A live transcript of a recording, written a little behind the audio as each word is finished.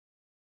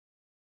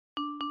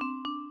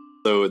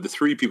So the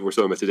three people we're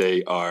talking about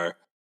today are,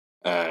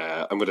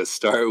 I'm going to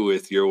start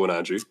with your one,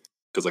 Andrew,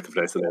 because I can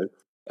pronounce the name.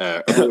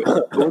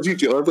 What do you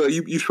do?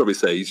 You should probably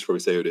say. You should probably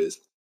say who it is.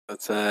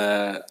 That's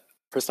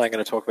first thing I'm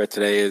going to talk about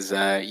today is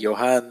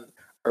Johann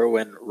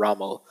Erwin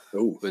Rommel,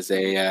 who was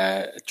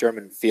a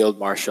German field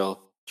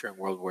marshal during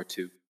World War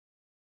II.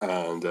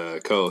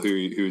 And Cole,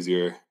 who's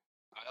your?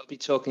 I'll be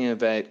talking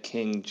about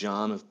King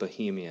John of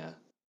Bohemia.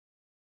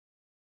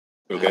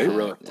 Okay,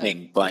 heroic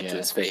king blind to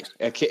his fate.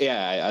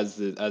 As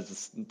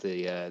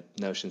the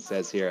notion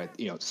says here,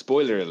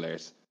 spoiler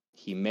alert: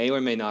 he may or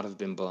may not have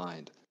been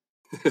blind.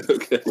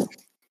 Okay,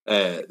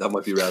 that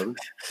might be relevant.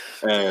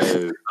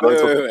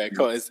 Wait,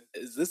 Cole, is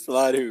this the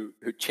lad who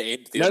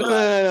chained the other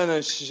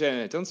lad?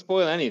 No, don't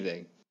spoil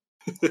anything.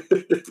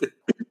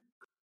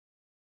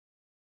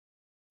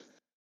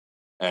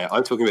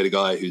 I'm talking about a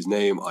guy whose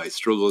name I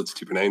struggled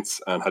to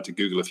pronounce and had to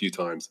Google a few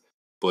times,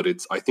 but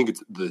I think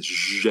it's the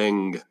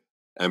Zheng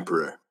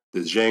Emperor. The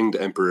Zhenged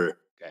Emperor.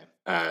 Okay.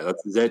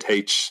 That's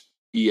Zhengde.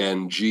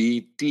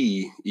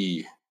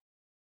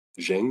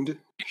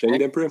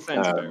 Zhenged Emperor.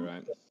 Sounds about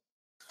right.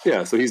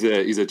 Yeah, so he's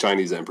a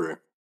Chinese emperor.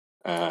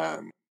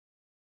 So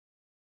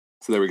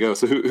there we go.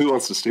 So who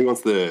wants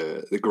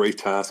the great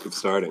task of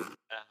starting?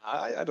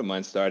 I don't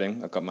mind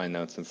starting. I've got my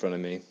notes in front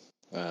of me,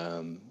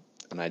 and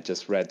I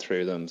just read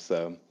through them.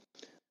 So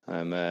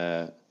I'm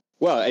I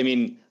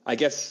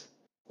guess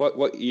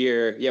what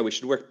year? Yeah, we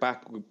should work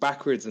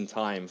backwards in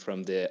time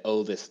from the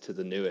oldest to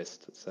the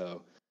newest.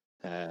 So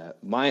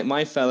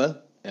my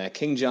fella,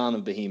 King John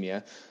of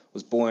Bohemia,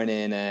 was born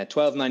in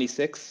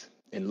 1296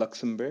 in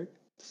Luxembourg,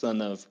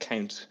 son of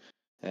Count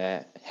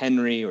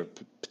Henry, or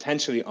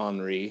potentially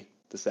Henri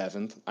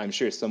VII. I'm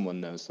sure someone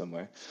knows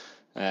somewhere.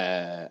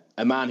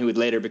 A man who would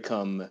later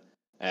become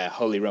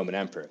Holy Roman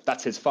Emperor.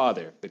 That's his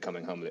father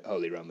becoming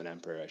Holy Roman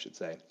Emperor, I should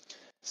say.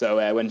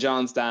 So when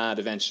John's dad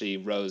eventually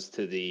rose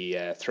to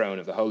the throne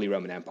of the Holy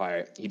Roman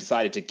Empire, he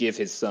decided to give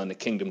his son a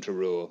kingdom to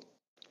rule,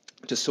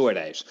 to sort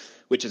out,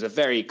 which is a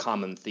very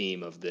common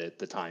theme of the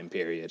time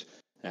period.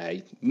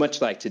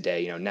 Much like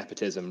today,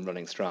 nepotism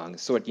running strong.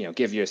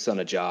 Give your son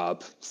a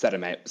job, set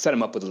him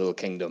up with a little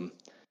kingdom,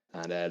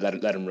 and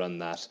let him run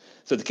that.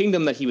 So the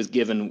kingdom that he was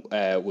given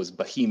was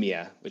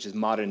Bohemia, which is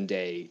modern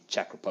day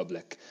Czech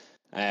Republic.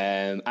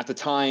 At the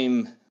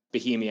time,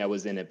 Bohemia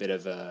was in a bit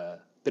of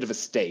a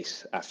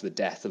state after the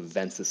death of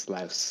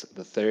Wenceslaus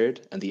III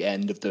and the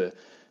end of the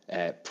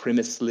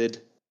Premyslid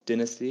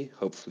dynasty.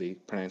 Hopefully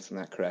pronouncing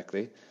that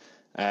correctly.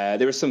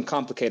 There was some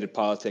complicated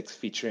politics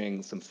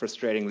featuring some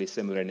frustratingly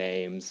similar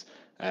names,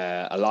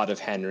 a lot of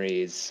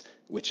Henrys,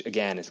 which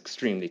again is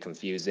extremely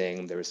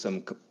confusing. There was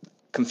some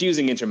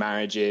confusing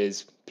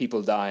intermarriages,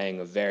 people dying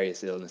of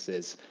various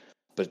illnesses,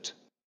 but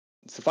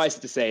suffice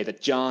it to say that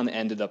John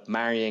ended up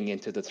marrying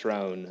into the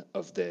throne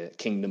of the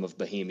Kingdom of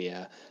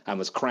Bohemia and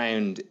was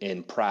crowned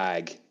in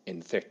Prague in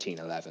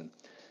 1311.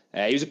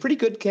 He was a pretty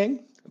good king,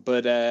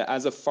 but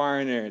as a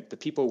foreigner, the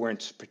people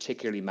weren't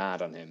particularly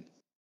mad on him.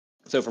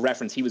 So for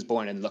reference, he was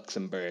born in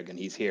Luxembourg and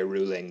he's here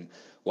ruling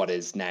what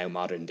is now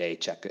modern day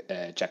Czech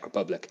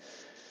Republic.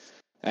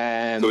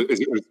 So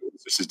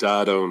his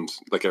dad owned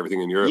like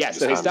everything in Europe? Yeah,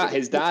 so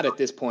his dad at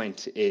this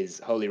point is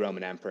Holy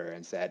Roman Emperor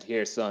and said,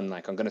 here, son,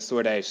 I'm going to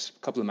sort out a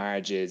couple of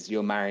marriages.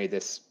 You'll marry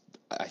this,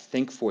 I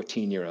think,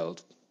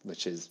 14-year-old,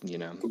 which is,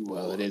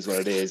 well, it is what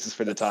it is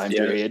for the time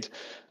period.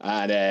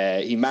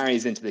 And he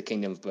marries into the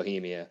Kingdom of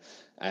Bohemia.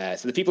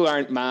 So the people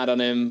aren't mad on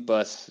him,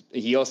 but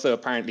he also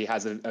apparently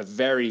has a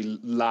very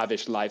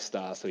lavish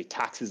lifestyle, so he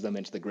taxes them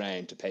into the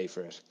ground to pay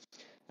for it.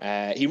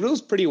 He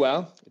rules pretty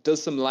well,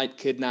 does some light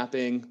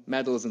kidnapping,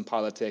 meddles in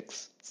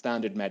politics,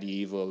 standard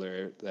medieval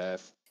or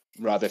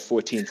rather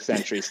 14th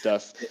century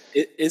stuff.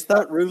 Is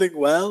that ruling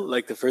well?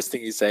 Like the first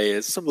thing you say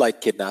is some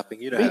light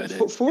kidnapping, how it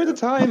is. For the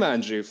time,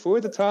 Andrew,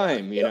 for the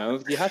time, you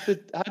had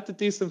to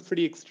do some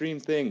pretty extreme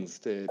things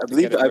to I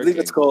believe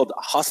it's called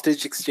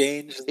hostage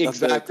exchange.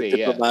 Exactly,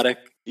 diplomatic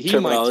he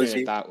might turn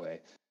it that way.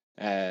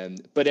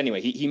 But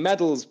anyway, he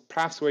meddles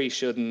perhaps where he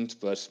shouldn't,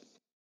 but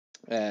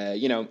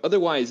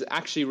otherwise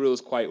actually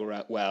rules quite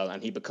well,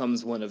 and he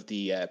becomes one of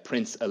the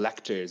prince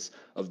electors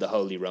of the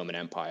Holy Roman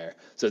Empire.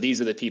 So these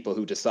are the people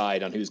who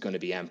decide on who's going to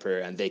be emperor,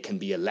 and they can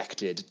be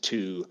elected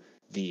to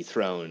the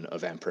throne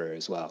of emperor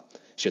as well,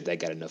 should they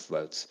get enough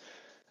votes.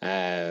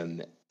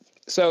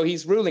 So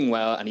he's ruling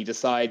well, and he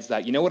decides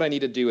that, what I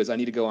need to do is I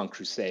need to go on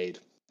crusade,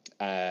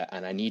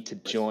 and I need to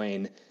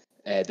join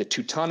the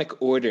Teutonic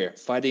Order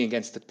fighting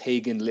against the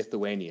pagan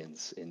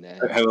Lithuanians.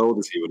 How old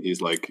is he when he's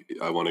like,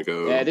 I want to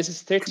go? This is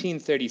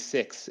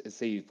 1336.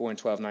 So he's born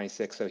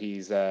 1296, so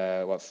he's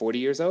 40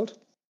 years old.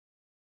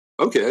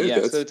 Okay.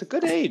 Yeah, so it's a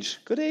good age.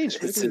 Good age.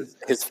 It's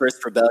his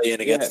first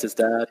rebellion against his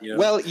dad.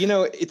 Well,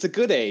 it's a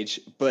good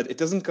age, but it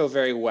doesn't go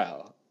very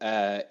well.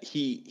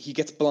 He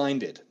gets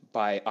blinded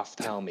by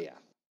ophthalmia.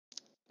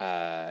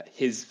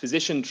 His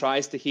physician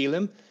tries to heal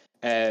him,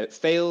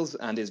 fails,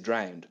 and is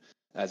drowned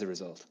as a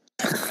result.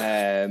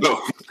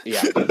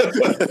 Yeah.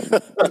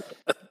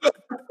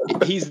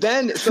 He's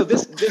then, so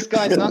this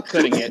guy's not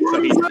cutting it,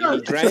 so he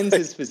drowns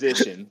his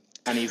physician,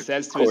 And he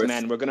says to his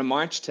men, we're going to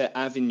march to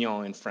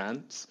Avignon in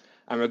France,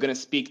 and we're going to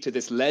speak to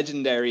this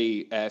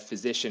legendary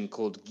physician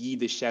called Guy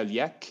de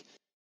Chauliac,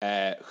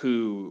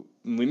 who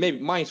we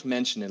might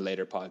mention in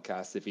later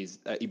podcasts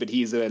but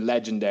he's a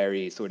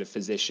legendary sort of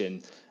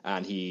physician,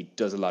 and he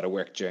does a lot of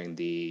work during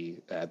the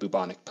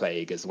bubonic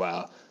plague as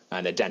well,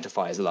 and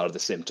identifies a lot of the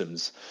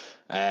symptoms.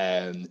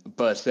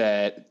 But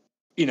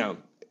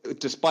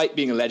despite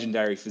being a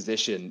legendary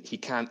physician, he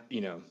can't,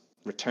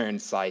 return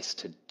sight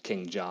to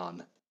King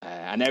John.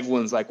 And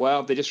everyone's like,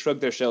 well, they just shrug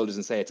their shoulders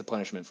and say it's a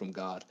punishment from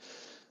God.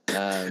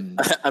 And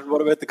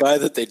what about the guy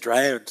that they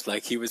drowned?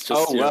 Like, he was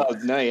just...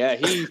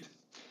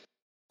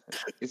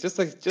 It's just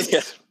like...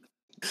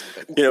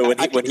 when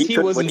he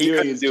couldn't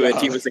do it,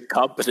 he was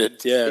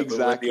incompetent. Yeah,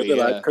 exactly. But when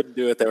the other lad couldn't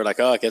do it, they were like,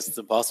 "Oh, I guess it's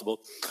impossible."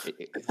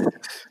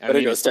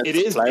 It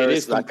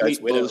is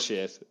complete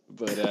bullshit.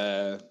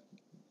 But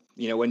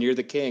when you're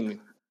the king,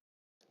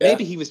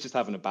 maybe he was just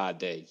having a bad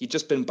day. You've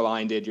just been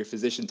blinded. Your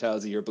physician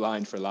tells you you're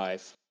blind for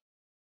life.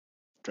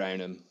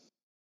 Drown him.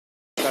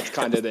 That's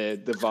kind of the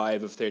vibe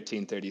of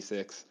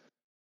 1336.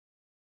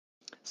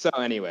 So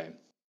anyway,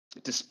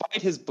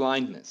 despite his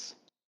blindness,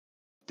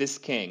 this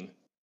king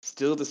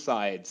still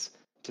decides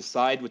to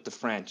side with the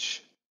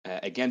French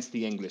against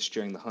the English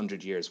during the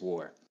 100 Years'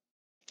 War.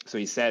 So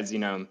he says,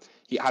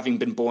 he having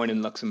been born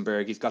in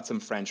Luxembourg, he's got some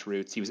French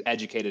roots. He was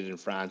educated in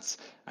France,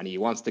 and he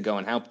wants to go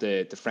and help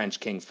the French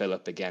King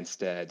Philip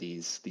against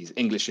these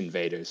English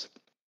invaders.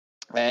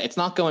 It's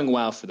not going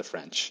well for the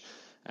French.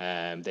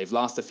 They've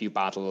lost a few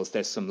battles.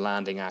 There's some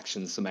landing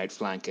actions, some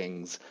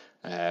outflankings,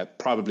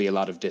 probably a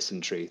lot of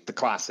dysentery, the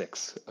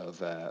classics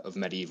of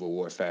medieval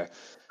warfare.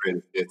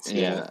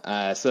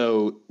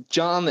 So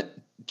John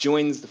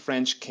joins the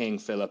French King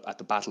Philip at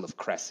the Battle of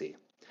Crécy,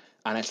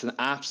 and it's an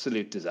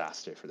absolute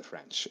disaster for the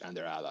French and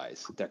their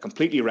allies. They're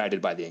completely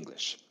routed by the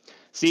English.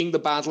 Seeing the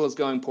battle is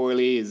going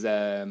poorly is,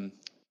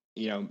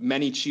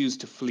 many choose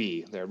to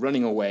flee. They're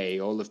running away,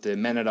 all of the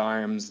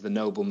men-at-arms, the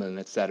noblemen,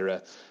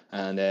 etc.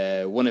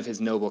 And one of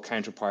his noble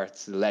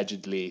counterparts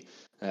allegedly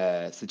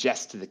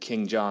suggests to the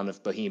King John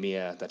of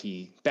Bohemia that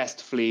he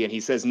best flee, and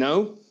he says,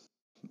 no,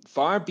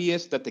 far be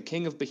it that the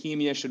King of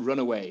Bohemia should run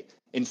away.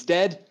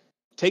 Instead,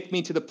 take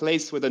me to the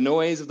place where the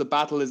noise of the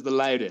battle is the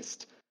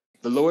loudest.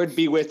 The Lord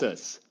be with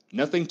us.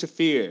 Nothing to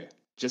fear.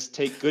 Just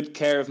take good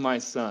care of my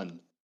son.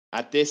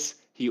 At this,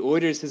 he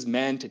orders his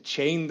men to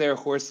chain their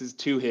horses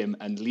to him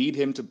and lead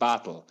him to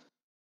battle.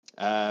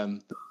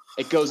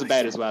 It goes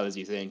about as well as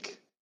you think.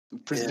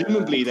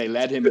 Presumably, they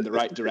led him in the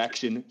right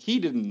direction. He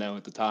didn't know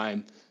at the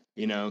time.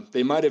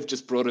 They might have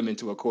just brought him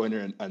into a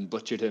corner and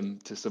butchered him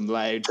to some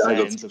loud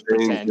sounds of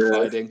pretend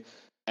fighting.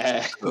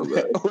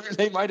 Or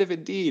they might have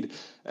indeed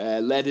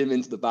led him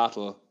into the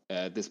battle.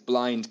 This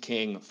blind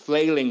king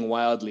flailing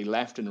wildly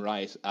left and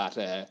right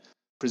at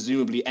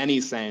presumably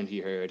any sound he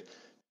heard,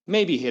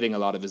 maybe hitting a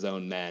lot of his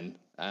own men.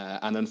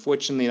 And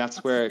unfortunately,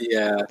 that's where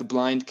the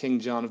blind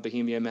King John of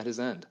Bohemia met his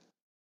end.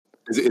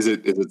 Is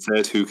it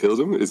said who killed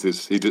him? Is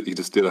this he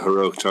just did a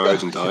heroic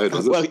charge and died?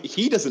 Was it? Well,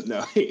 he doesn't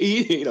know.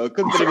 He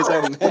couldn't believe his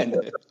own men.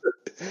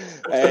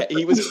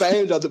 He was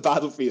found on the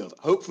battlefield,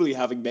 hopefully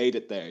having made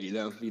it there.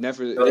 You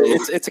never.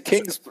 It's a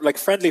king's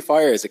friendly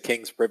fire is a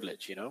king's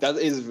privilege. That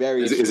is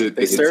very.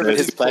 They serve at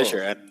his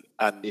pleasure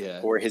and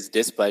or his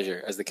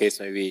displeasure, as the case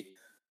may be.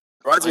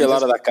 Reminds me a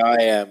lot of that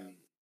guy.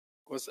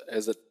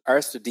 Is it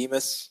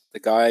Aristodemus, the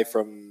guy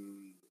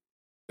who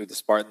the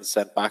Spartans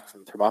sent back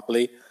from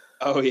Thermopylae?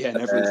 Oh yeah, and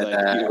everyone's the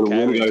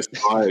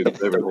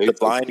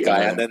blind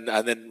guy, and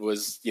then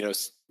was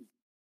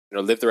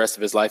lived the rest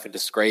of his life in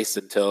disgrace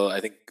until I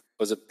think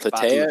was it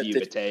Plataea?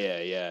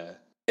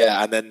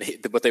 Yeah, and then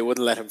but they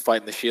wouldn't let him fight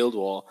in the shield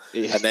wall,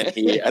 and then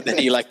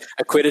he like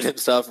acquitted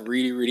himself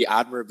really, really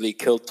admirably,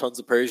 killed tons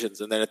of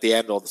Persians, and then at the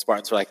end, all the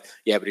Spartans were like,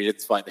 "Yeah, but he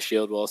didn't fight in the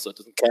shield wall, so it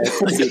doesn't count."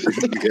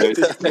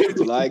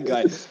 Blind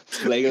guy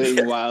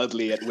flailing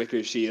wildly at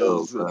wicker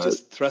shields,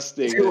 just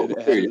thrusting ahead of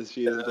the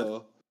shield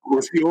wall.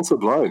 Was he also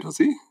blind? Was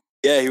he?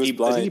 Yeah, he was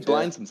blind. He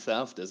blinds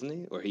himself, doesn't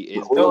he? Or he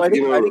is? No, I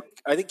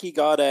think he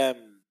got.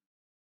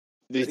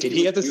 Did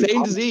he have the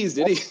same disease?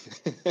 Did he?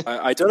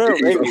 I don't know.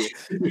 Maybe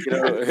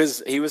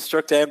he was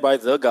struck down by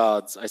the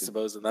gods, I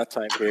suppose, in that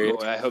time period.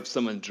 Oh, I hope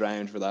someone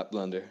drowned for that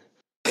blunder.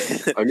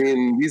 I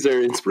mean, these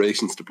are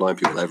inspirations to blind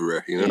people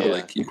everywhere.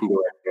 Like you can go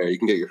out there, you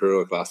can get your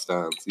heroic last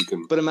dance. You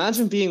can. But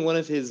imagine being one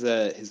of his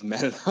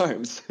men at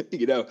arms.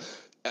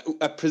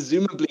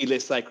 Presumably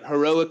this like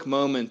heroic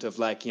moment of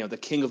like the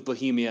King of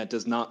Bohemia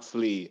does not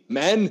flee.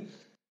 Men,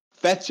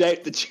 fetch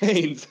out the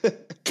chains.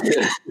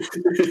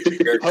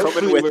 You're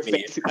coming with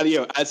me.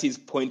 As he's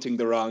pointing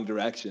the wrong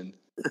direction.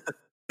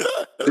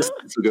 This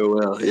will go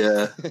well.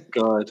 Yeah,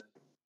 God,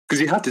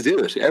 because you had to do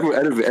it.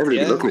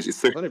 Everybody looking at you.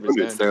 It's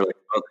there like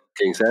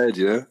King said,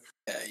 Yeah,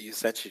 you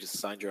essentially just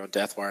signed your own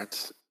death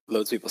warrant.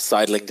 Loads of people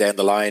sidling down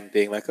the line,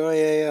 being like, "Oh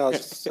yeah, I'll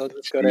just go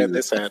down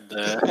this end."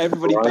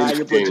 Everybody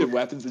buying a bunch of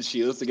weapons and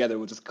shields together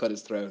will just cut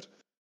his throat.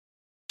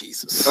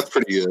 Jesus, that's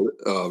pretty good.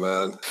 Oh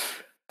man,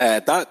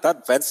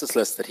 that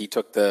Wenceslas that he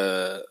took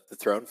the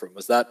throne from,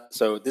 was that?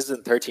 So this is in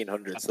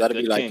 1300. So that'd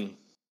be like king.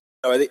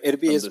 No, it'd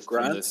be his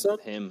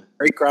grandson,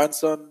 great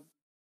grandson.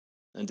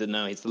 I didn't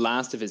know. He's the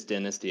last of his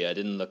dynasty. I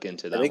didn't look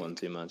into that one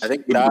too much. I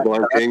think that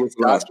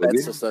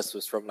Wenceslas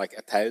was from like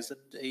 1000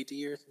 AD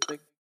or something.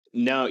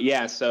 No,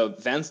 yeah. So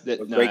I was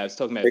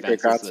talking about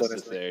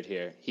Wenceslas III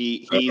here.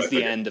 He's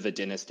the end of a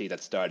dynasty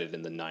that started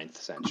in the 9th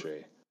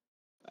century,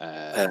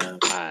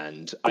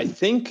 and I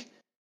think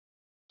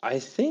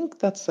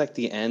that's like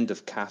the end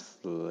of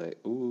Catholic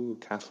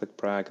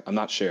Prague. I'm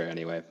not sure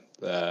anyway.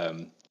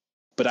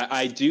 But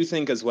I do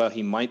think as well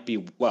he might be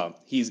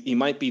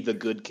the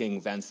good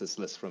King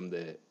Wenceslas from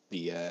the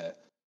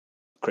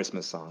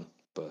Christmas song.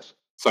 But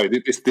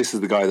sorry, this is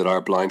the guy that our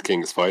blind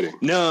king is fighting.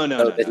 No.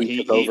 This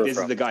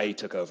is the guy he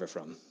took over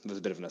from. It was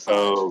a bit of an aside.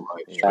 Oh,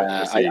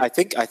 right. I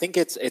think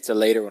it's a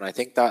later one. I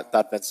think that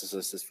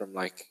Wenceslas is from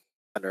like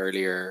an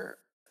earlier.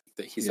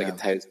 He's like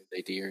 1000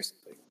 AD or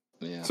something.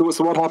 Yeah. So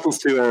what happens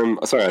to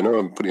sorry, I know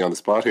I'm putting you on the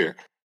spot here,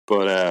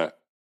 but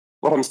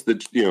what happens to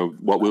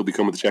what will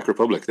become of the Czech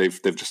Republic?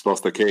 They've just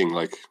lost their king.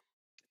 Like,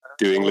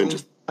 do England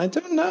just? I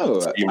don't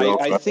know.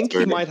 I think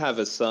he might have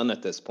a son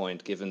at this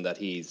point, given that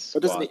he's.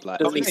 But doesn't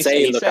he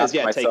says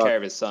take care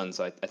of his son.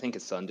 So I think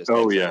his son just.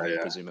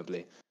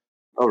 Presumably.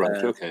 Oh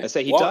right, okay. I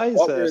say he dies.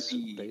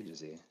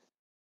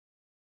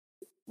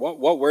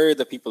 What were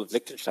the people of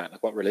Liechtenstein?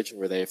 Like, what religion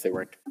were they? If they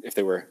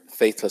were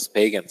faithless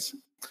pagans?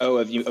 Oh,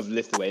 of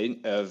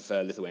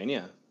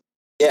Lithuania.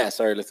 Yeah,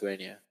 sorry,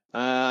 Lithuania.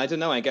 I don't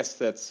know. I guess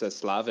that's a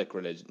Slavic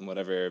religion.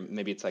 Whatever.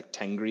 Maybe it's like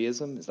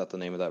Tengriism. Is that the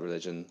name of that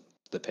religion?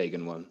 The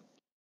pagan one.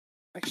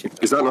 Actually,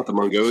 is that not the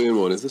Mongolian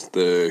one? Is this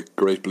the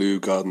Great Blue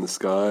God in the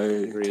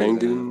Sky?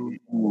 Tengdin?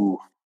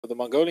 The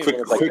Mongolian one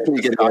was like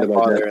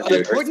the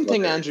important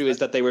thing, Andrew, is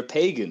that they were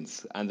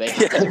pagans and they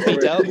had to be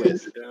dealt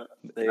with.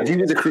 And he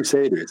was a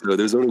crusader, so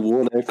there's only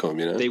one outcome,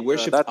 They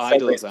worshipped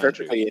idols,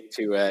 Andrew.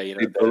 Into a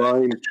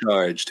blind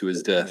charge to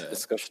his death.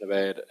 Discussion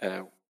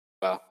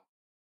about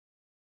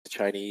the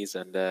Chinese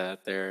and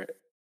their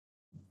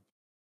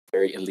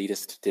very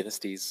elitist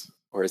dynasties,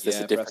 or is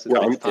this a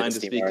different time to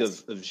speak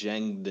of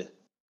Zheng?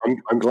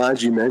 I'm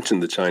glad you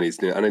mentioned the Chinese,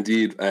 and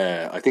indeed,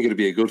 I think it'd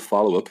be a good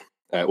follow-up.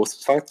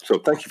 So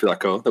thank you for that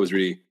call. That was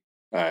really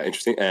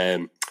interesting.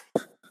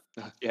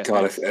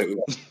 God,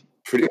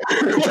 pretty.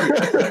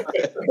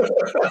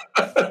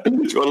 Do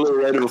you want a little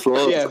round of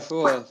applause? Yeah,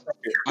 well,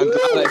 I'm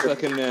glad I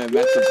fucking met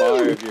the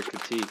bar of your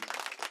critique.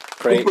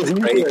 Great. It would have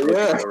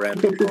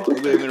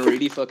been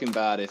really fucking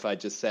bad if I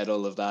just said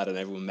all of that and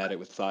everyone met it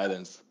with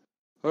silence.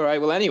 All right,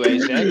 well, anyway,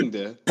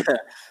 moving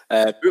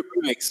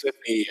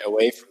swiftly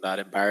away from that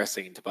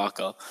embarrassing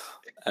debacle.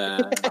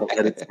 God,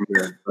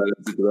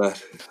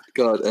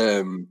 no,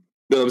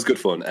 that was good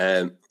fun.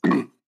 I'd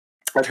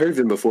heard of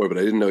him before, but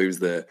I didn't know he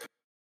was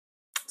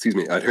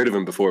I'd heard of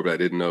him before, but I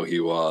didn't know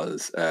he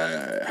was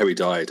how he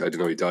died. I didn't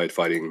know he died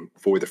fighting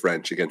for the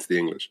French against the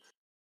English.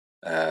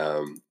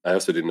 I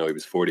also didn't know he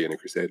was 40 in a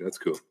crusade. That's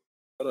cool.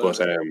 But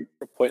a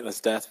pointless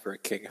death for a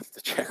king of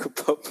the Czech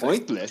Republic.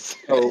 Pointless?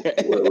 Andrew,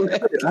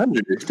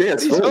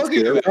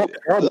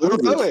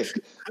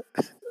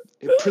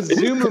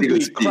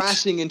 presumably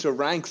crashing into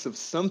ranks of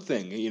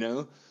something,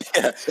 Yeah,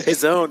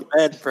 his own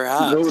men,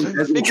 perhaps. I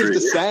think it's the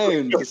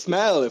sound, the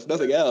smell, if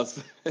nothing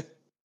else.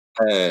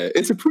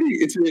 It's a pretty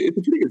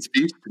good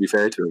speech, to be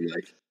fair to him.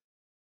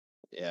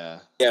 Yeah,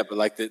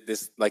 but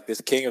this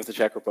king of the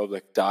Czech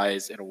Republic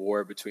dies in a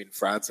war between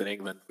France and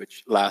England,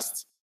 which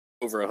lasts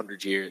over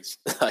 100 years.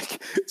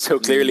 So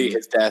clearly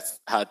his death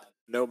had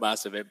no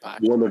massive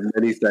impact. One of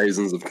many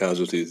thousands of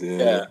casualties.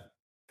 Yeah.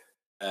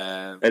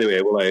 Anyway,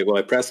 will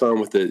I press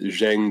on with the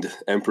Zhengd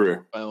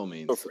Emperor? By all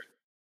means. Go for it.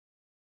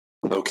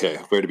 Okay,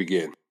 where to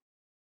begin?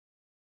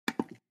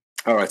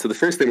 All right. So the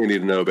first thing we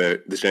need to know about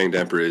the Zhengd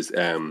Emperor is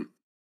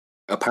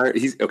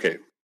apparently he's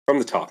from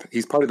the top.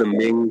 He's part of the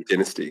Ming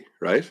dynasty,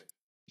 right?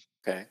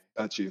 Okay,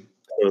 got you.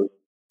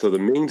 So the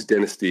Ming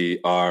dynasty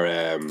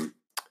are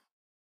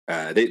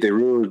they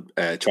ruled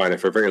China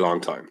for a very long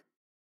time,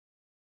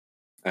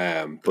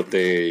 but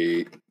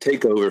they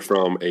take over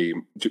from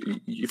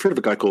you've heard of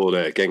a guy called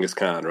Genghis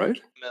Khan,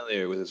 right?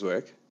 Familiar with his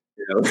work.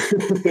 Yeah,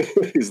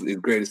 his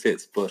greatest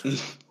hits, but they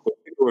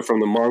take over from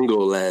the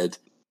Mongol-led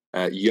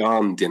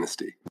Yuan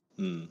dynasty.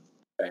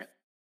 Okay,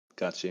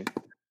 got you.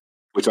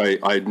 Which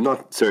I'm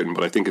not certain,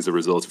 but I think is a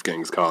result of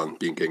Genghis Khan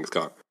being Genghis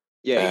Khan.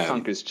 Yeah, he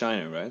conquers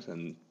China, right?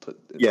 And a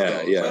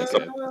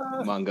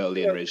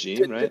Mongolian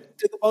regime, right?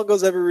 Did the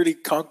Mongols ever really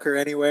conquer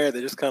anywhere?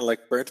 They just kind of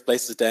burnt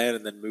places down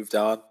and then moved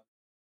on.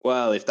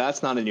 Well, if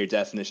that's not in your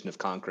definition of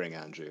conquering,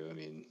 Andrew, I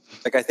mean,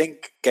 I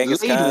think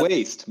Genghis Khan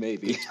waste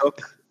maybe.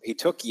 He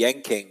took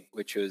Yenking,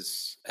 which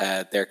was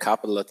their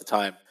capital at the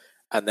time,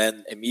 and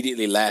then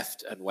immediately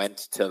left and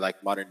went to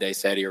modern day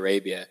Saudi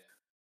Arabia,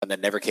 and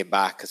then never came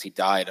back because he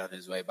died on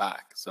his way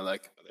back. So there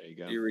you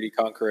go. Do you really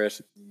conquer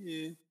it?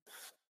 Yeah.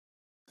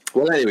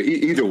 Well, anyway,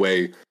 either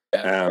way,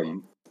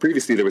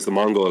 previously there was the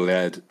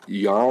Mongol-led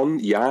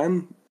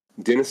Yan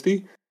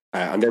dynasty,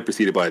 and they're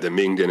preceded by the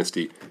Ming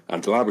dynasty.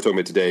 And the lad we're talking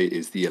about today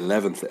is the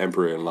 11th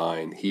emperor in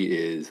line. He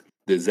is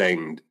the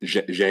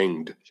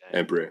Zhengd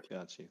Emperor.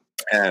 Got you.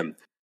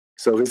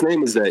 So his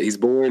name is, he's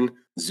born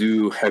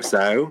Zhu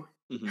Haosao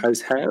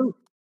How's how?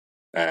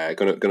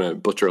 Gonna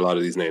butcher a lot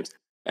of these names.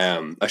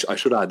 I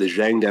should add the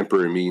Zheng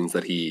Emperor means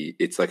that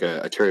it's like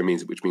a term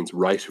which means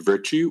right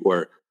virtue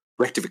or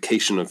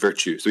rectification of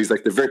virtue. So he's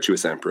like the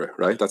virtuous emperor,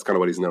 right? That's kind of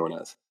what he's known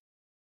as.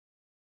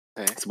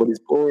 Okay. So, but he's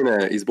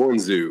born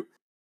Zhu,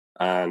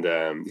 and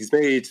he's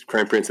made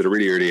crown prince at a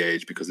really early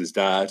age because his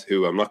dad,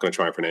 who I'm not going to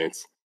try and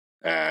pronounce,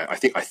 I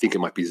think it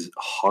might be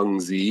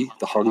Hongzhi,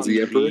 the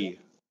Hongzhi emperor.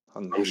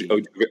 Hongzhi. Oh,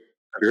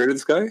 have you heard of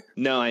this guy?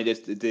 No, I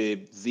just the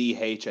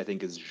ZH I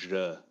think is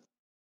Zhe.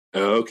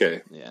 Oh,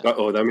 okay. Yeah.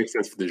 That makes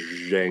sense for the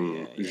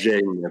Zheng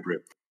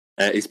emperor.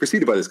 He's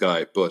preceded by this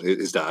guy, but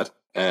his dad.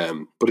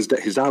 But his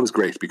dad was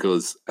great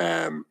because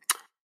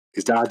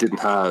his dad didn't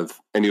have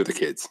any other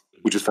kids,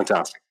 which is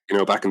fantastic. You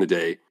know, back in the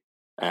day,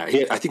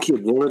 I think he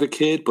had one other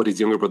kid, but his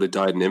younger brother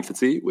died in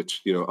infancy,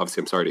 which, you know,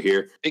 obviously I'm sorry to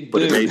hear.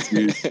 But it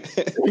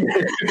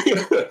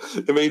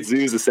made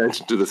Zhu's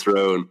ascension to the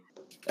throne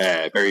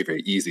very,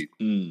 very easy.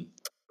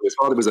 His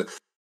father was a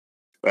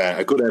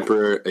good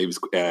emperor. He was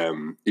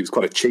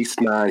quite a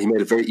chaste man. He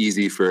made it very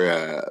easy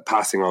for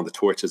passing on the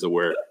torch, as it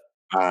were.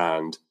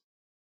 And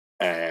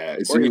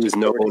Zhu was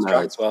known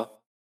as well.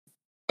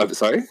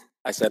 Sorry,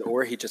 I said,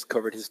 or he just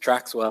covered his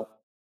tracks well.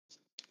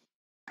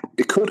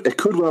 It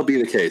could well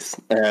be the case.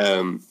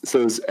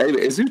 So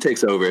anyway, Zhu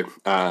takes over,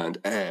 and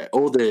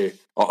I'll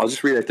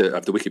just read out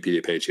the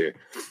Wikipedia page here.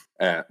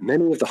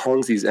 Many of the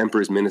Hongzhi's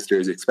emperor's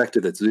ministers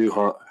expected that Zhu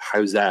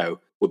Haozhou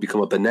would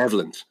become a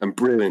benevolent and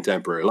brilliant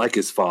emperor like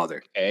his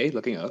father. Okay,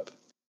 looking up.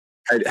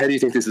 How do you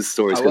think this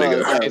story is going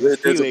to go?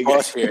 There's a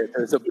bus here.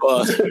 There's a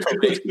bus.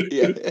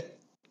 Yeah.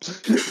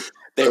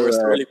 They were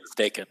sorely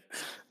mistaken.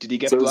 Did he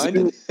get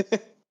blinded?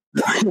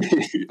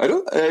 I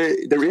don't.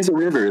 There is a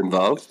river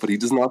involved, but he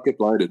does not get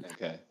blinded.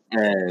 Okay.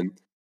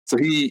 So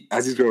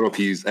as he's growing up,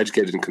 he's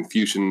educated in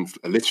Confucian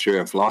literature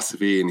and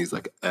philosophy, and he's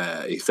like,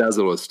 he fails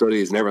all his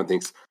studies, and everyone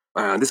thinks,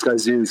 man, this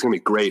guy's going to be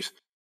great.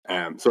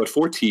 So at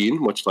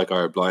 14, much like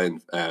our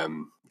blind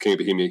King of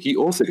Bohemia, he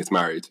also gets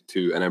married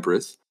to an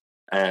empress.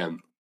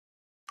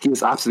 He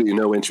has absolutely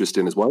no interest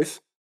in his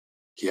wife.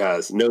 He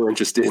has no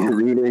interest in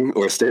ruling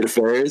or state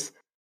affairs.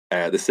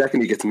 The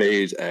second he gets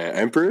made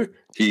emperor,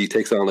 he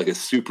takes on like a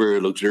super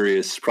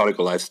luxurious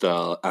prodigal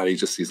lifestyle, and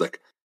he's like,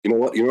 you know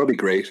what? It'd be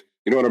great.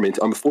 You know what I'm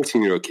into? I'm a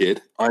 14-year-old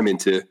kid. I'm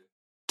into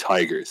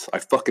tigers. I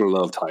fucking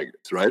love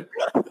tigers, right?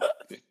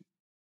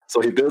 So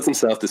he builds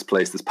himself this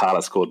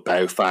palace called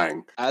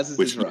Baofeng. As is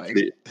his right.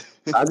 He's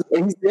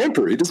the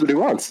emperor. He does what he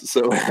wants.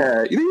 So,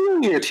 you know,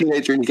 when you're a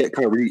teenager and you get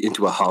kind of really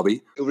into a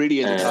hobby.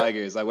 Really into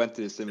tigers. I went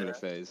through a similar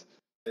phase.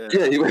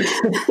 Yeah,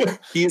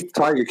 he's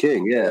Tiger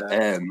King,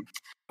 yeah.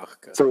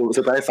 So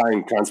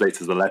Baofeng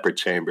translates as the leopard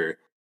chamber.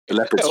 The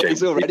leopard's chamber.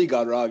 He's already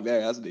gone wrong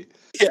there, hasn't he?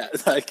 Yeah,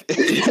 like...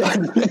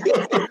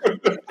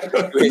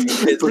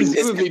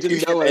 Presumably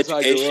didn't know what a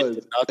tiger was.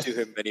 Did not do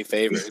him many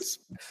favors.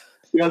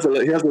 He has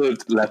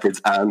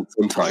leopards and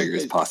some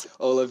tigers, possibly.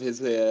 All of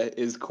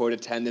his court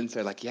attendants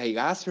are like, yeah, you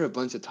asked for a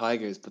bunch of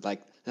tigers, but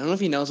like, I don't know if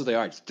he knows what they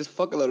are. Just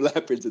fuck a load of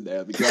leopards in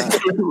there. It'll be grand.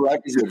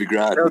 Leopards will be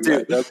grand.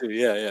 They'll do,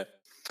 yeah.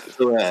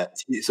 So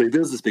he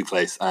builds this big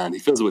place, and he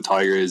fills it with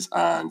tigers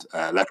and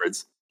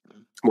leopards.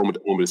 One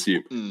would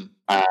assume.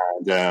 And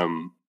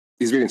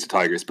he's really into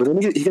tigers. But then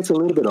he gets a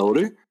little bit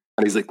older,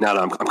 and he's like, no,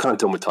 I'm kind of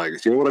done with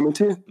tigers. You know what I'm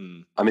into?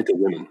 I'm into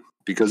women.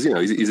 Because, you know,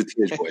 he's a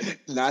teenage boy.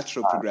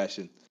 Natural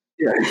progression.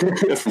 Yeah,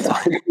 from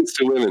tigers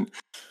to women.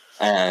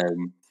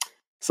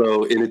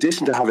 So in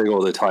addition to having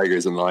all the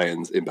tigers and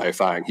lions in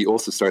Baofeng, he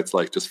also starts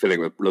like just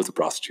filling with loads of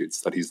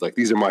prostitutes. That he's like,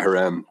 these are my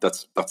harem.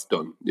 That's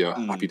done. You know,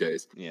 happy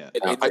days. Yeah,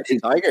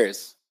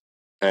 tigers.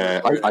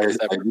 I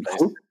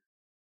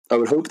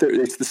would hope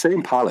it's the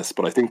same palace,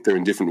 but I think they're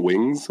in different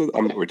wings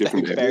or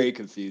different. Very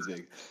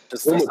confusing.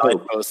 Just a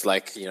signpost,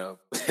 like, you know,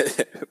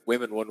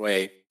 women one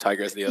way,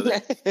 tigers the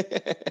other.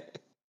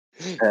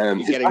 He's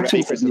getting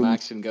ready for some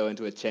action, go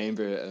into a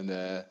chamber, and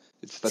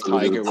it's the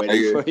tiger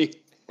waiting for you.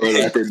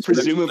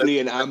 Presumably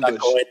an ambush.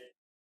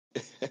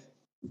 I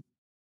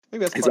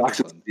think that's his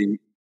actions being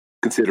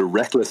considered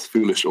reckless,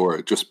 foolish,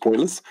 or just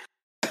pointless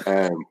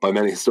by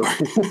many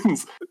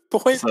historians.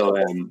 Pointless.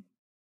 So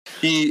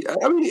he's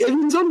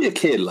only a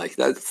kid, like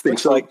that's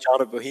things like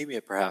John of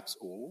Bohemia, perhaps.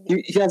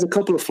 He has a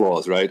couple of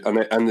flaws, right?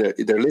 And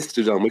they're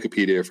listed on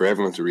Wikipedia for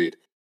everyone to read.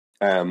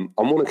 On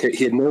one occasion,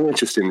 he had no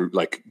interest in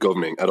like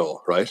governing at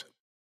all, right?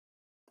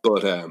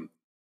 But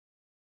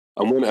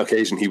on one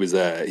occasion, he was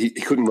he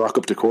couldn't rock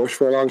up to court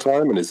for a long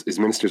time, and his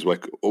ministers were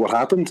like, "What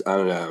happened?"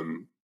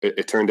 And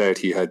it turned out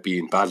he had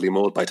been badly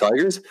mauled by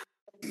tigers.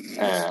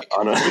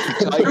 On a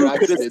tiger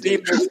accident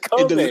in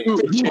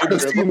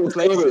the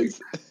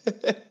places.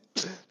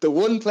 The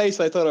one place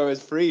I thought I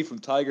was free from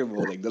tiger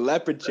mauling, the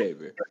leopard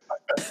chamber.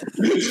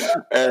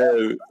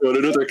 On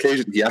another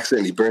occasion, he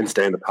accidentally burns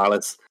down the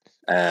palace.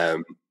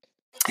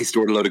 He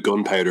stored a lot of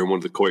gunpowder in one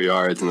of the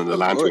courtyards and then the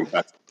lantern.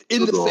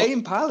 In the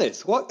same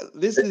palace? What?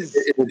 This is...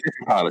 In a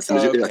different palace.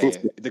 Okay. I think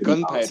the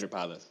gunpowder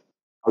palace.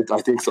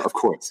 I think so, of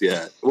course,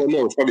 yeah. Well,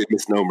 no, it's probably a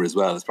misnomer as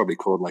well. It's probably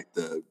called like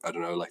the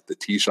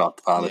tea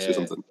shop palace or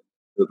something.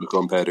 The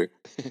gunpowder.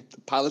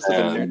 The palace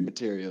of inert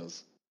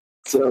materials.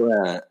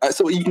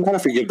 So you can kind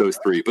of forgive those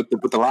three, but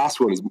the last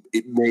one is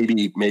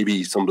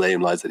maybe some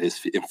blame lies at his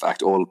feet. In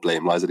fact, all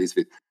blame lies at his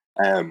feet.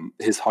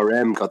 His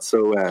harem got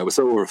was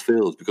so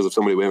overfilled because of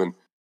so many women.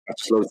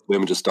 Just loads of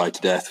women just died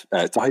to death,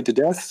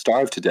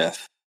 starved to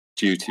death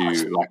due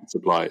to lack of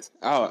supplies.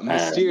 Oh,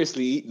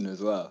 mysteriously eaten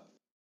as well.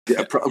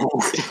 Yeah,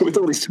 with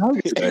all these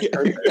targets.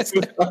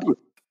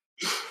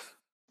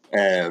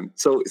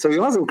 So he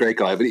wasn't a great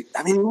guy, but he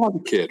was a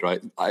kid,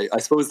 right? I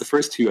suppose the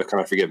first two I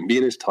kind of forgive him.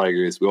 Being into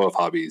tigers, we all have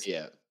hobbies.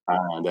 Yeah.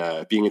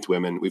 And being into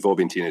women, we've all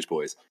been teenage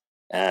boys.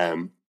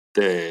 The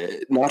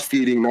not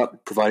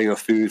providing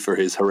enough food for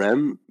his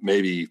harem,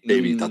 maybe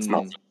that's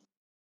not.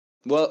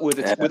 Well, were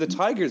the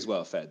tigers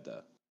well fed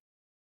though?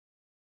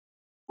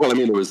 Well, I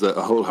mean, there was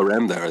a whole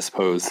harem there, I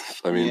suppose.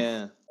 I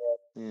mean,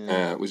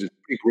 yeah. Which is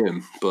pretty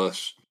grim, but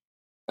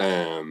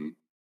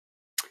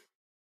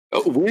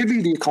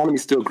weirdly, the economy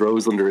still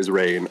grows under his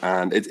reign,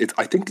 and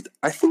I think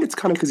it's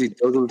kind of because he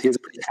has a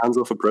pretty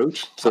hands-off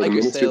approach. So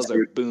tiger sales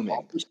are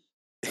booming,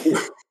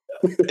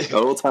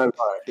 all time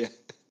high.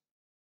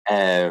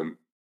 Yeah.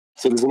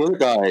 So there's another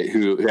guy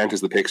who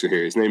enters the picture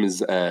here. His name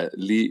is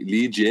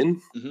Li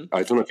Jin. Mm-hmm.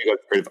 I don't know if you guys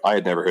have heard of. I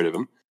had never heard of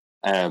him,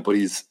 but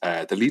he's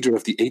the leader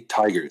of the 8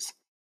 tigers,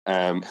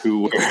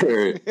 who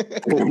were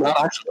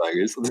not actual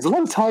tigers. There's a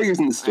lot of tigers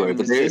in the story. I'm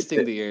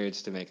resisting the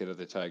urge to make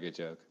another tiger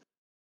joke.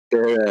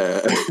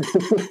 They're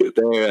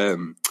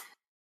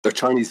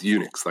Chinese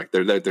eunuchs. Like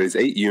there's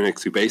 8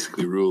 eunuchs who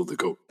basically rule the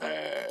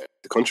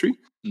country.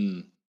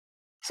 Mm.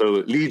 So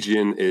Li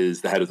Jin is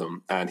the head of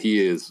them, and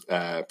he is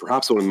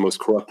perhaps one of the most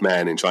corrupt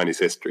men in Chinese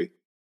history.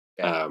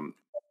 Yeah.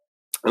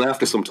 And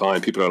after some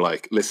time, people are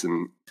like,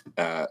 "Listen,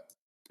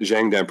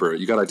 Zheng Emperor,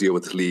 you got to deal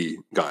with this Li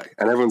guy,"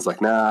 and everyone's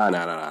like, "Nah."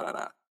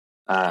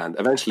 And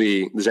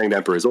eventually, the Zheng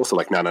Emperor is also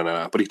like,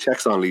 "Nah." But he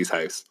checks on Li's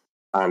house.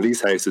 And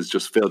Li's house is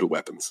just filled with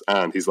weapons.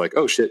 And he's like,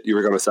 "Oh shit, you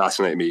were going to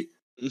assassinate me.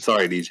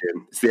 Sorry, Li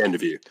Jin. It's the end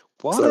of you."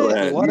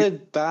 What a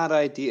bad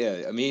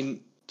idea. I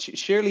mean,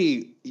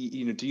 surely,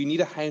 do you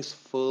need a house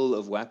full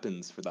of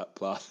weapons for that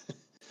plot? I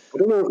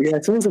don't know. Yeah,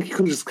 it sounds like you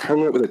could have just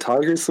hung out with the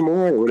tigers some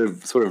more. It would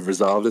have sort of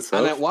resolved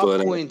itself. And at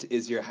what point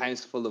is your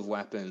house full of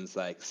weapons,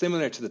 like,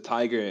 similar to the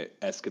tiger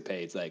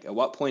escapades? Like, at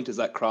what point does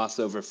that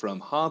crossover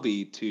from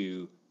hobby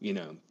to,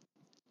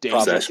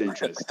 dangerous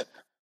interest?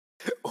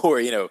 Or,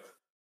 I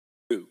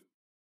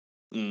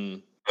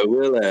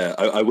will.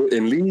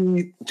 In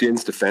Li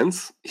Jin's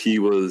defense, he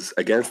was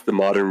against the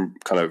modern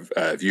kind of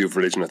view of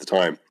religion at the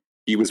time.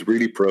 He was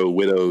really pro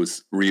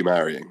widows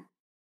remarrying.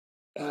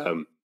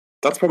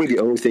 That's probably the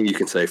only thing you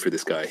can say for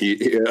this guy.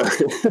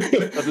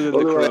 Other than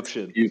the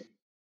corruption. He's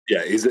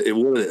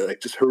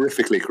just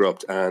horrifically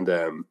corrupt,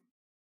 and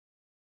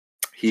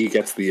he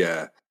gets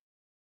the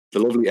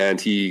lovely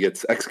end. He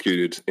gets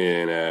executed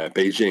in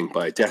Beijing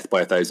by death by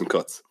 1,000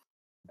 cuts.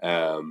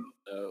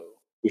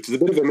 Which is a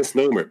bit of a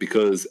misnomer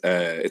because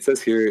it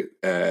says here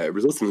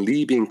results in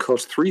Li being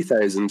cut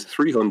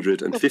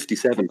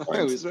 3,357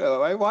 times.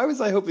 Why was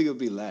I hoping it would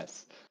be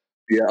less?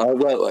 Yeah,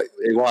 well,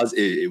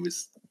 it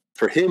was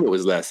for him. It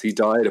was less. He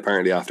died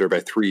apparently after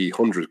about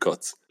 300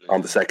 cuts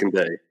on the second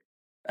day,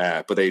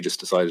 but they just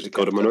decided to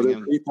cut him another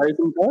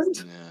 3,000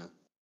 times.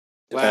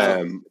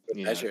 Yeah.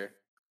 Measure.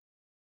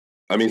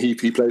 I mean, he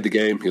played the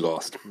game. He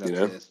lost.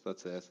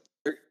 That's it.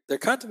 There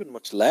can't have been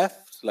much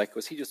left. Like,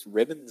 was he just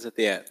ribbons at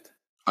the end?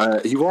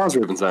 He was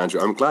ribbons,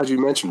 Andrew. I'm glad you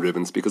mentioned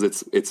ribbons because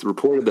it's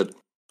reported that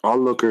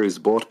onlookers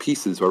bought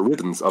pieces or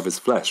ribbons of his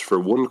flesh for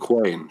 1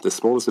 coin, the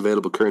smallest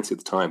available currency at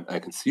the time,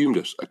 and consumed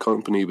it,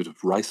 accompanied with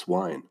rice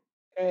wine.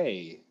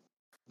 Hey,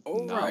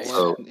 right.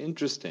 So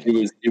interesting.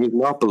 He was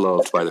not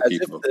beloved by the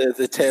people. If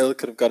the tale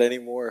could have got any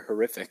more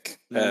horrific.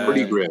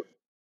 Pretty grim.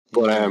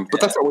 But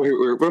that's not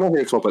we're not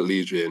here to talk about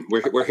Li Jin.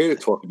 We're here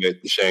to talk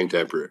about the Shang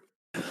Emperor.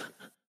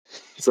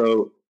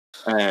 So.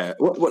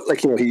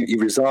 He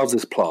resolves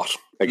his plot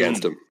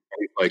against him.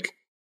 He's like,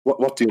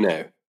 what do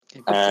now?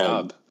 Good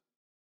job.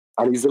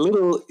 And he's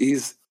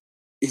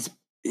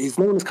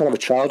known as kind of a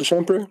childish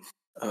emperor,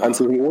 and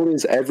so he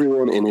orders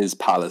everyone in his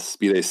palace,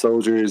 be they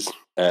soldiers,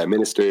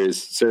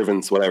 ministers,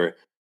 servants, whatever,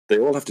 they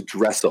all have to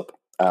dress up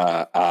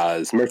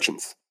as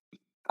merchants.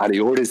 And he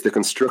orders the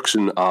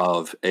construction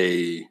of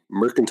a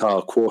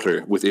mercantile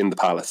quarter within the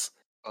palace,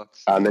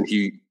 and then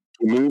he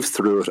moves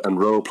through it and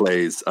role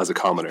plays as a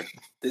commoner.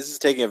 This is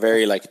taking a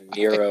very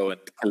Nero and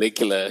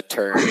Caligula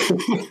turn.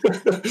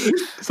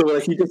 So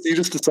he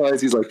just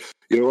decides, he's like,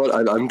 you know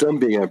what, I'm done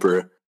being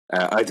emperor.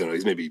 I don't know,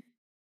 he's maybe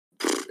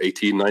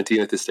 18,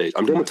 19 at this stage.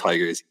 I'm done with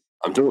tigers.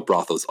 I'm done with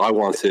brothels. I'm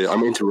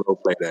into role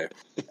play now.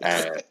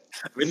 I'm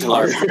into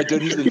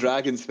Dungeons and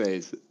Dragons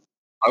phase.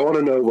 I want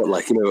to know what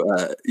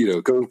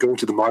going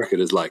to the market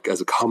is like as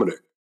a commoner.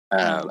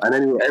 And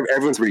anyway,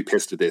 everyone's really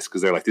pissed at this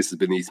because they're like, this is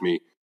beneath me.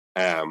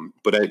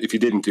 But if you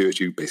didn't do it,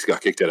 you basically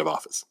got kicked out of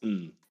office.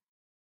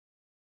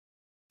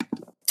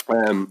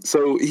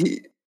 So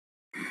he's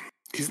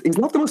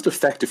not the most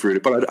effective ruler,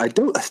 but I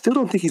still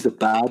don't think he's a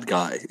bad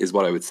guy, is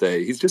what I would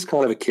say. He's just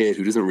kind of a kid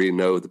who doesn't really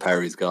know the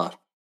power he's got.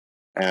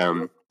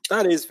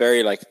 That is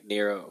very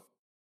Nero.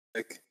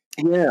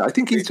 Yeah, I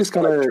think he's just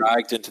kind of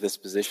dragged into this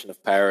position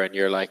of power, and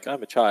you're like,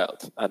 I'm a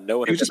child, and no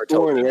one he has was ever just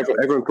born, told me. and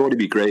everyone thought he'd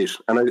be great.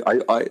 And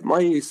I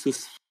my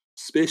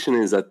suspicion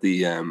is that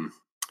the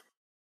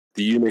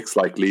eunuchs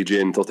like Li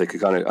Jin thought they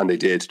could kind of, and they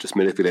did, just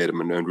manipulate him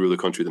and rule the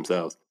country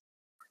themselves.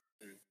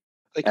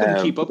 They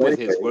couldn't keep up with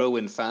his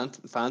whirlwind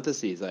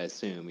fantasies, I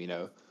assume.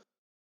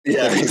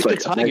 Yeah, he's like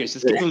tigers.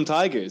 Just give him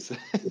tigers.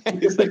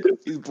 He's like,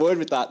 he's bored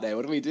with that now.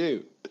 What do we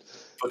do?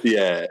 But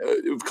yeah,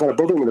 kind of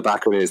bubbling in the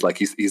background is like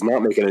he's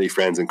not making any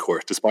friends in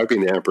court, despite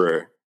being the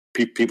emperor.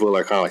 People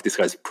are kind of like, this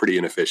guy's pretty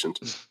inefficient.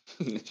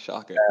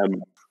 Shocker.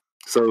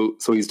 So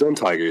he's done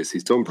tigers,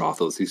 he's done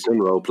brothels, he's done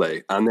role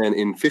play, and then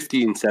in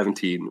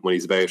 1517, when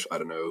he's about, I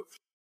don't know,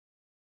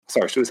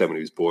 sorry, I should have said when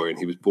he was born.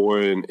 He was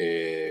born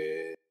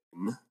in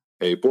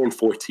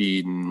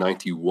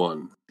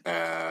 1491.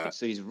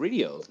 So he's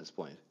really old at this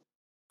point.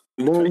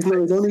 No, it's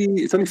only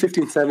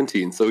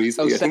 1517. So he's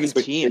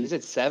 17. He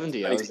said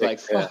 70. I was like,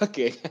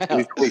 fucking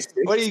hell.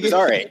 What are you getting?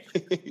 Sorry,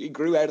 he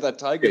grew out of that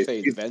tiger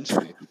phase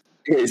eventually.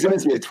 Yeah, he's in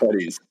his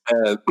mid-20s.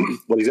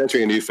 Well, he's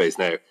entering a new phase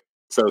now.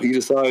 So he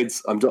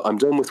decides, I'm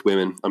done with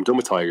women. I'm done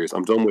with tigers.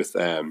 I'm done with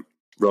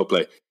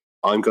roleplay.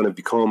 I'm going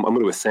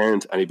to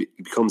ascend, and he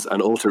becomes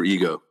an alter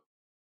ego,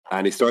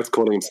 and he starts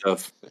calling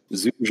himself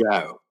Zhu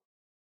Zhao.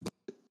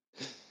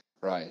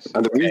 Right.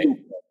 And the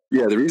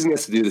reason he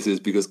has to do this is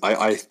because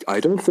I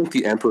don't think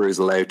the emperor is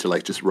allowed to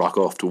like just rock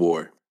off to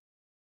war.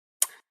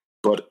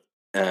 But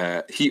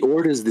he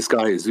orders this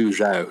guy Zhu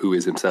Zhao, who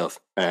is himself,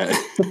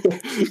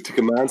 to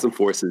command some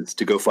forces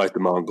to go fight the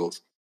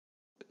Mongols.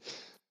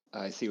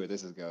 I see where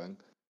this is going.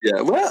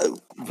 Yeah, well.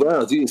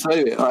 Geez,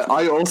 anyway,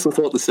 I also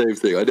thought the same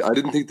thing. I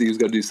didn't think that he was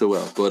going to do so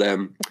well, but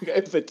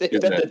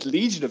that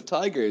legion of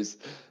tigers,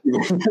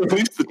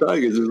 the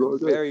tigers is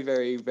very,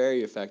 very,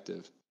 very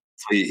effective.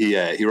 So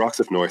he rocks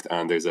up north,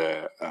 and there's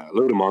a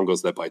load of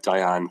Mongols led by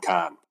Dayan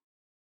Khan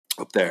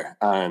up there,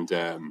 and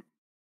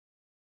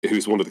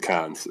who's one of the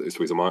Khans. So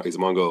he's a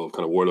Mongol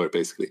kind of warlord,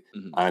 basically.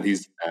 Mm-hmm. And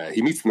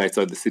he meets them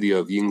outside the city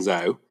of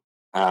Yingzhou.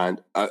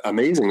 And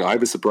amazing, I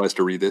was surprised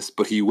to read this,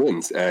 but he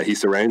wins. He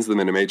surrounds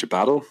them in a major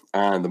battle,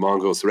 and the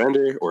Mongols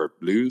surrender or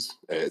lose.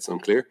 It's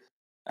unclear.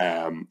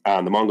 And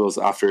the Mongols,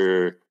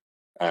 after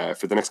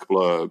for the next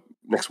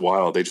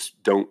while, they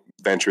just don't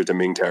venture into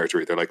Ming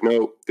territory. They're like,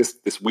 no,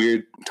 this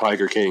weird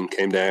tiger king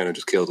came down and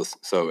just killed us,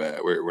 so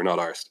we're not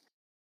arsed.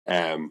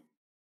 But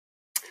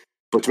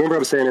do you remember I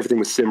was saying everything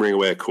was simmering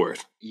away at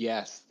court?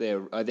 Yes,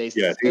 are they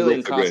still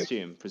in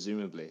costume,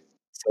 presumably?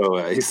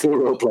 So he's still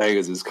role-playing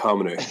as his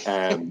commoner.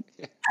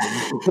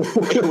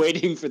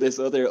 Waiting for this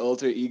other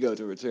alter ego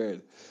to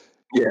return.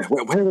 Yeah,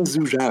 where is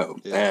Zhu Zhao?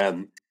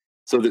 Yeah.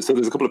 So there's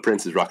a couple of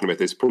princes rocking about.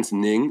 There's Prince of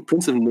Ning,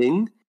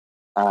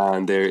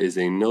 and there is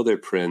another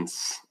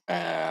prince,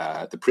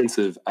 the Prince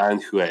of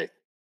Anhui.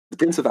 The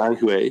Prince of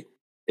Anhui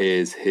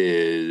is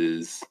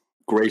his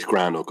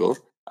great-granduncle,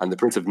 and the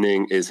Prince of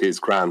Ning is his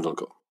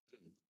granduncle.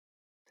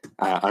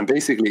 And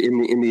basically, in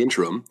the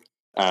interim,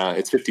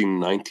 it's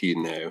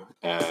 1519 now.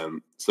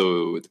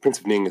 So the Prince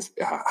of Ning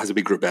has a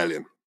big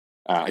rebellion.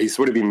 He's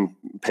sort of been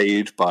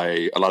paid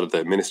by a lot of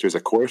the ministers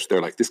at court.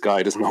 They're like, this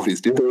guy doesn't know what he's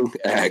doing.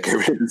 Get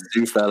rid of this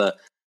new fella.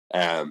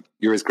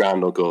 You're his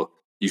granduncle.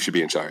 You should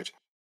be in charge.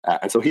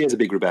 And so he has a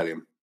big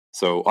rebellion.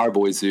 So our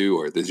boy Zhu,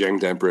 or the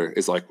Zheng Emperor,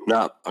 is like,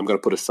 nah, I'm going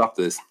to put a stop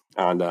to this.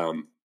 And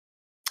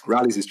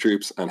rallies his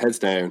troops and heads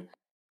down.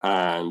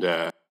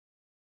 And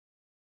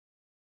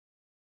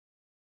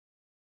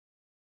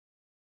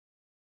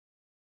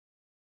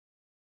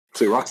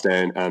so he rocks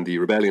down, and the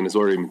rebellion is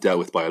already been dealt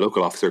with by a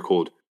local officer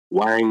called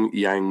Wang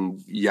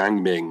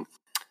Yangming,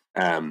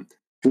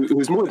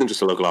 who's more than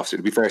just a local officer.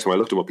 To be fair to him, I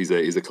looked him up. He's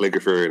a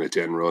calligrapher and a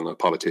general and a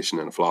politician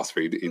and a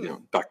philosopher.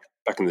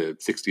 Back in the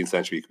 16th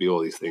century, he could be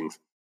all these things.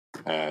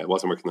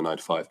 Wasn't working the 9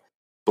 to 5.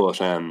 But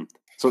so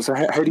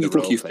how do you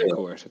think you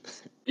feel?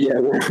 Yeah.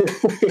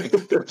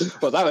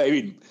 Well,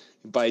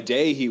 by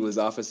day he was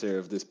officer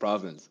of this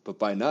province, but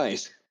by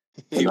night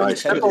he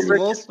was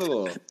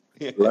multiple.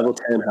 Yeah. Level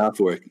 10 half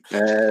work.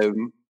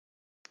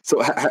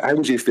 So how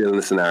would you feel in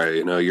this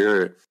scenario?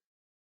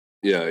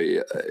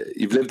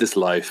 You've lived this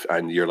life,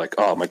 and you're like,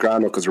 oh, my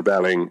granduncle's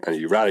rebelling, and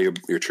you rally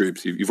your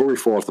troops. You've already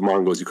fought the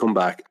Mongols. You come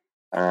back,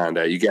 and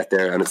you get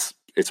there, and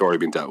it's already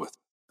been dealt with.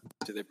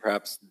 Did they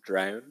perhaps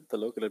drown the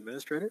local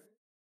administrator?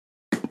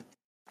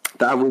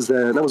 That was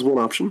one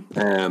option.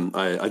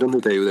 I don't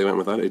think they went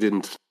with that. It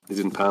didn't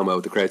palm out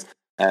with the crowds.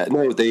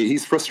 No,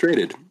 he's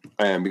frustrated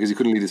because he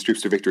couldn't lead his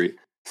troops to victory.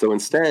 So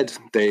instead,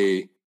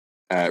 they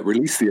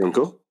release the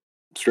uncle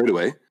straight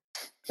away,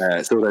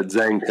 so that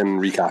Zheng can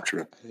recapture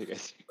him.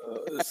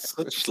 It's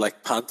such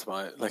like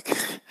pantomime, like.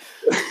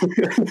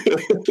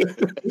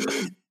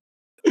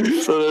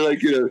 So they're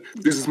like,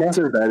 there's this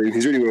massive rebellion.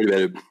 He's really worried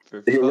about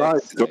it. He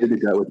arrives, he's already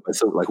dealt with by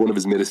like one of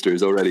his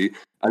ministers already,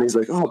 and he's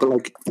like, oh, but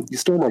like you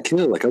stole my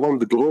kill. Like I wanted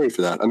the glory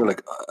for that. And they're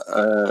like,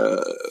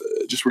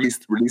 just release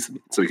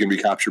him so he can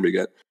recapture him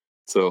again.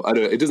 So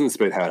it doesn't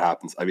explain how it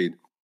happens. I mean,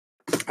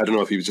 I don't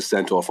know if he was just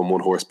sent off on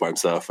one horse by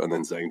himself, and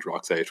then Zheng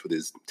rocks out with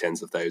his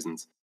tens of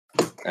thousands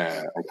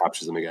and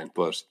captures him again.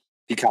 But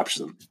he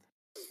captures him.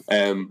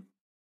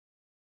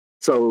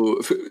 So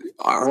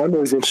I'm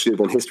always interested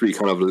when history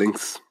kind of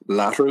links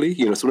laterally.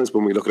 Sometimes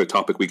when we look at a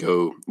topic, we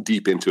go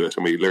deep into it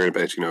and we learn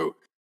about,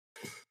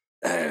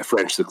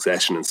 French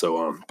succession and so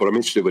on. But I'm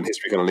interested when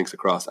history kind of links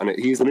across. And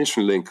he's an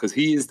interesting link because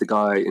he is the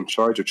guy in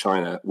charge of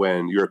China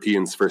when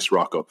Europeans first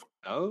rock up.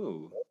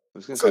 Oh, I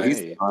was going to say. He's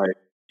the guy.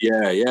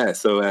 Yeah.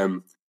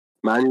 So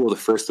Manuel I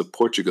of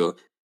Portugal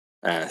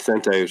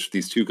sent out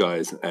these two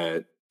guys,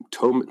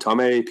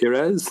 Tomé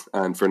Pires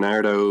and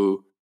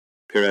Fernando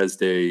Pires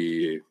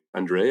de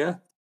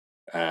Andrea,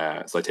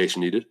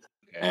 citation needed.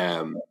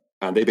 And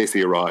they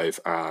basically arrive,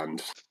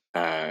 and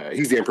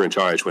he's the emperor in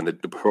charge when the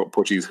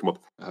Portuguese come up.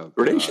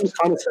 Relations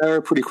kind of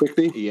sour pretty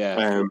quickly.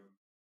 Yeah.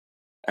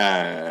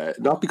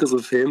 Not because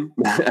of him.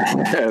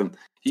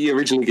 He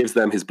originally gives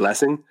them his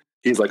blessing.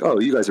 He's like, "Oh,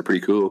 you guys are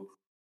pretty cool."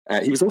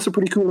 He was also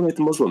pretty cool about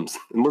the Muslims.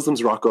 The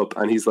Muslims rock up,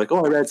 and he's like,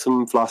 "Oh, I read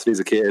some philosophy as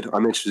a kid.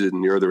 I'm interested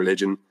in your other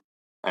religion."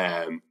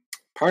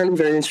 Apparently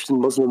very interested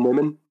in Muslim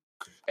women.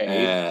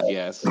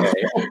 Yes.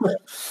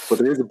 But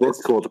there is a book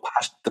called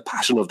The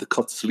Passion of the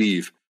Cut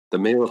Sleeve, the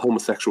male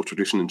homosexual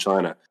tradition in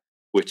China,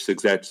 which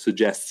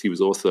suggests he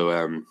was also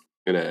in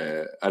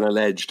an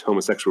alleged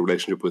homosexual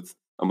relationship with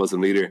a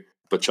Muslim leader,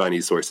 but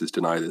Chinese sources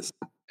deny this.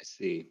 I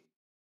see.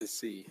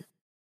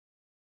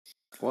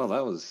 Well,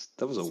 that was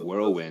a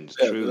whirlwind,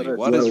 truly.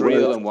 What is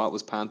real and what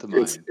was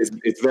pantomime?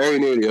 It's very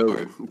nearly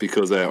over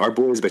because our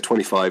boy is about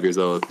 25 years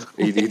old.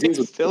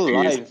 He's still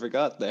alive, I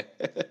forgot there.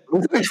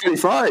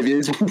 25,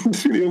 he's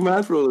really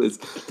mad for all this.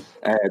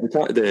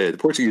 The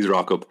Portuguese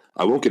rock up,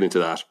 I won't get into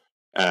that.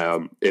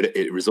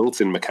 It results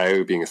in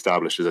Macau being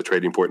established as a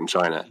trading port in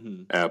China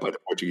by the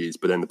Portuguese,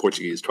 but then the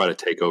Portuguese try to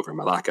take over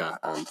Malacca,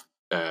 and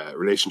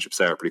relationships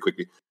sour pretty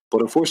quickly.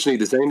 But unfortunately,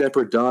 the Zheng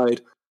Emperor died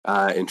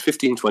in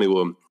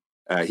 1521.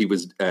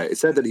 It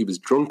said that he was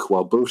drunk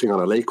while boating on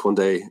a lake one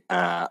day,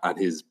 and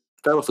he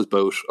fell off his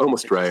boat,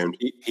 almost drowned.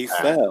 He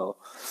fell.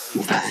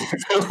 He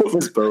fell off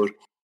his boat,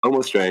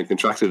 almost drowned,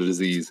 contracted a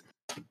disease,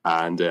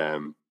 and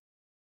that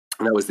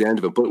was the end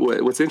of it. But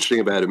what's interesting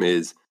about him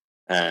is,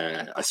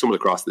 I stumbled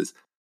across this.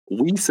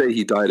 We say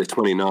he died at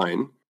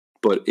 29,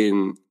 but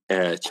in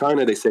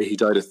China they say he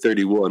died at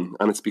 31,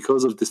 and it's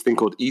because of this thing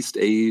called East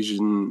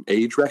Asian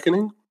age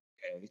reckoning,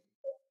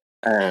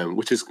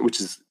 which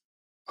is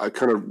I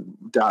kind of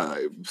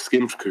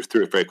skimmed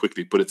through it very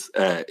quickly, but it's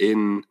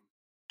in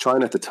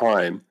China at the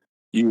time,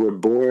 you were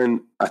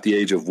born at the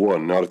age of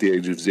 1, not at the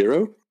age of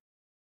 0,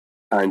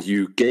 and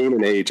you gain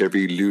an age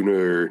every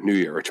Lunar New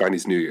Year or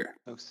Chinese New Year.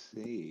 Oh,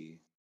 see.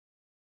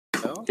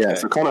 Okay. Yeah,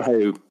 so kind of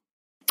how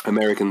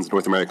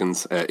North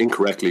Americans,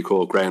 incorrectly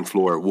call ground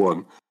floor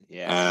 1.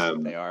 Yeah,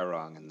 they are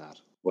wrong in that.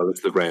 Well,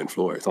 it's the ground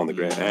floor. It's on the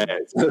ground.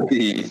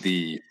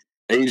 The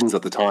Asians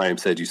at the time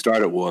said you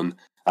start at 1,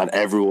 and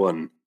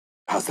everyone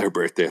has their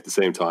birthday at the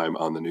same time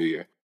on the New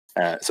Year.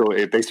 So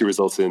it basically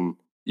results in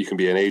you can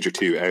be an age or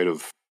 2 out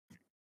of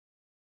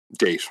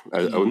date.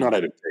 Not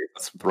out of date.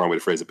 That's the wrong way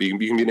to phrase it. But you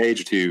can be an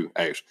age or 2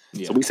 out.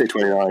 Yeah. So we say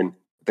 29.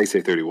 They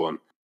say 31.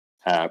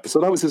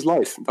 So that was his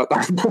life. That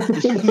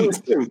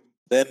was him.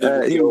 Then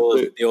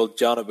the old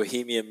John of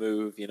Bohemia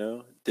move,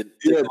 Didn't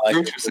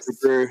like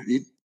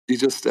he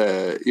just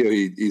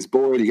he's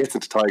bored. He gets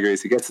into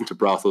tigers. He gets into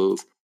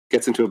brothels.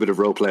 Gets into a bit of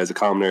role play as a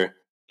commoner.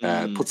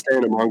 Puts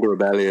down a Mongol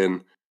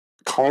rebellion.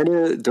 Kind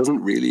of doesn't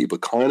really,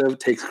 but kind of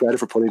takes credit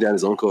for putting down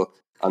his uncle,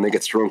 and then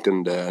gets drunk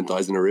and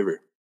dies in a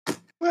river.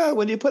 Well,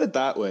 when you put it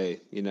that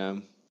way,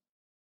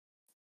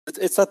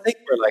 it's that thing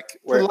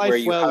where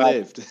you well have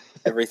lived.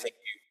 everything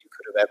you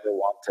could have ever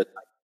wanted.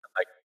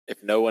 Like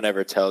if no one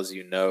ever tells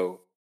you no,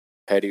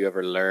 how do you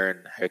ever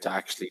learn how to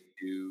actually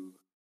do?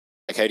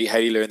 Like how do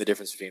you learn the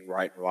difference between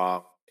right and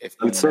wrong? If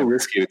it's so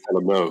risky to tell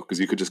them no, because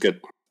you could just get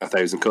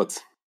 1,000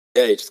 cuts.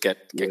 Yeah, you just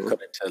get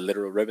cut into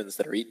literal ribbons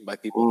that are eaten by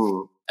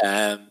people.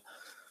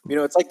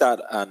 It's like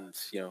that, and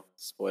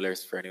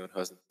spoilers for anyone who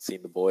hasn't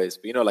seen The Boys,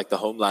 but like the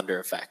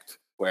Homelander effect,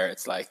 where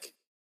it's like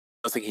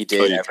nothing he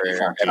did ever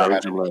had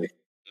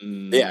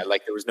yeah,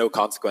 like there was no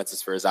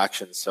consequences for his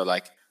actions. So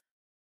like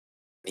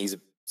he's a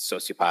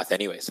sociopath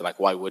anyway. So like,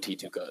 why would he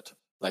do good?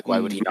 Like, why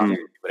would he not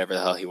do whatever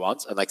the hell he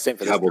wants? And like, same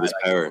for this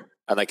guy, power.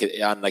 And like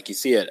you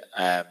see it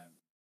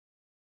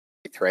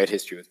throughout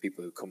history with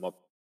people who come up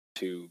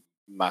to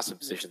massive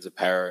positions of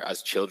power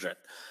as children,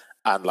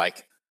 and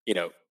like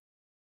you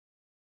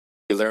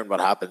learn what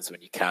happens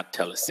when you can't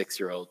tell a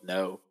 6-year-old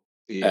no.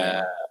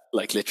 Yeah.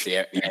 Like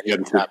literally, you get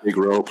into a big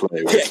role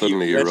play where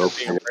suddenly you're role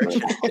playing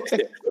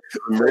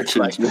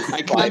merchant.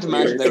 I can't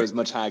imagine there was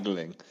much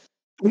haggling.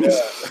 Yeah.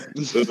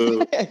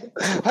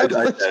 How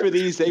much for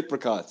these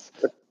apricots?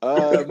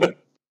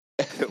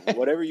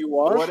 Whatever you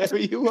want. Whatever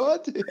you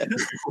want.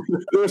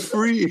 They're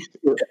free,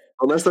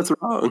 unless that's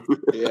wrong.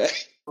 Yeah.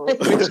 In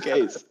which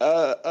case,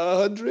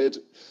 100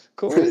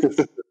 coins.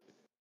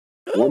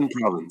 1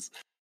 province.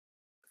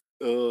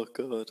 Oh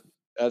God,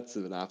 that's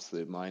an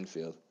absolute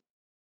minefield.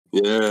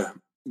 Yeah,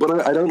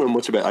 but I don't know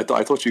much about.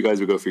 I thought you guys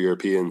would go for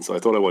European, so I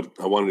thought I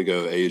wanted to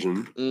go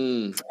Asian.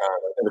 I've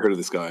never heard of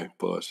this guy,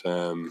 but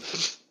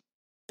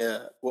Yeah.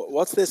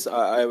 What's this?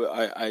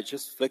 I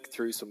just flicked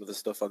through some of the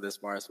stuff on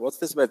this, Morris. What's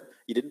this about?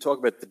 You didn't talk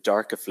about the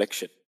Dark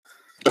Affliction.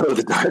 Oh,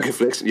 the Dark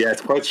Affliction. Yeah,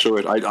 it's quite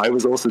short. I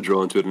was also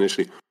drawn to it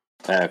initially.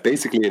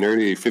 Basically, in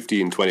early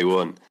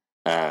 1521,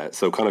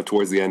 so kind of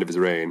towards the end of his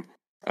reign,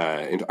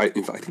 in fact, I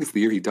think it's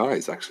the year he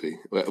dies, actually.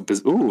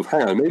 Oh,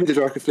 hang on. Maybe the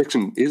Dark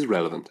Affliction is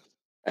relevant.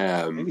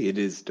 Maybe it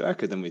is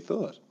darker than we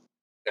thought.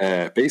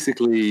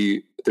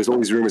 Basically, there's all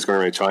these rumors going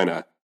around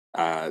China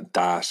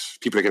that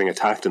people are getting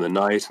attacked in the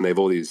night, and they have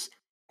all these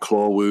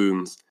claw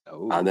wounds,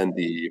 and then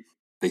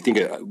they think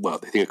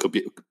it could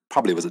be,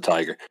 probably was a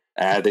tiger.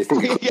 They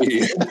think it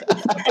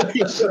could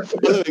be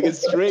following a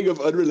string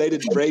of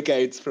unrelated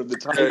breakouts from the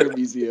Tiger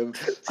Museum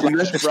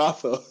 /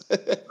 brothel.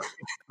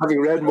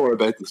 Having read more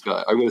about this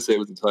guy, I'm going to say it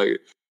was a tiger.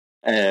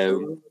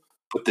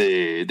 But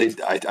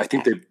I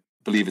think they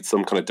believe it's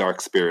some kind of dark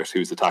spirit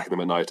who's attacking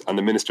them at night. And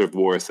the Minister of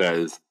War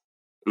says,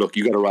 look,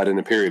 you got to write an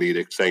imperial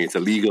edict saying it's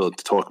illegal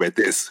to talk about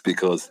this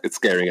because it's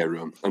scaring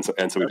everyone. And so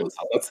he does.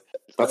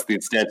 That's the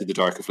extent of the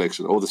Dark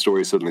Affliction. All the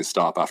stories suddenly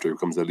stop after it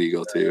becomes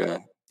illegal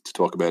to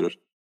talk about it.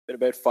 Been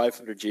about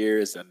 500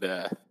 years, and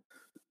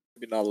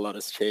maybe not a lot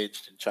has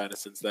changed in China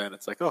since then.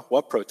 It's like, oh,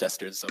 what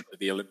protesters up at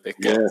the Olympic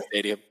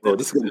Stadium? Oh,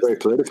 this is getting very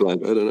political. I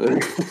don't know.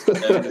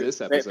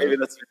 Maybe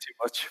that's too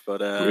much,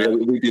 but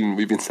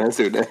we've been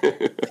censored now.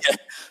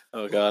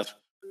 Oh God.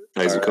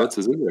 Cuts,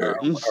 isn't there?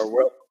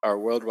 Our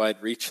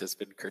worldwide reach has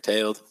been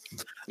curtailed.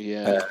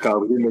 Yeah. God,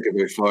 we didn't make it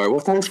very far. Well,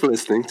 thanks for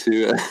listening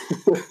to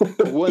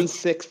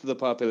 1/6 of the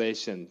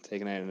population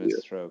taken out in a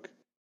stroke.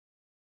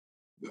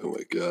 Oh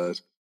my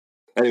God.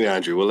 Anyway,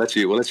 Andrew, we'll let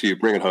you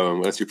bring it home.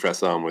 We'll let you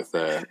press on with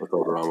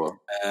Old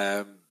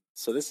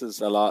So this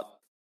is a lot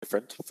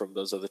different from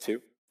those other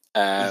two.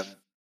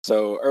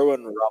 So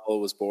Erwin Rommel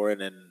was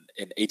born in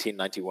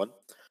 1891.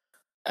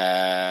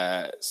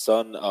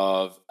 Son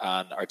of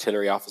an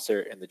artillery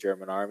officer in the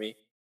German army,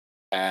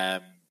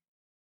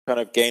 kind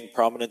of gained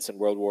prominence in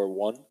World War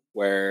I,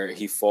 where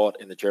he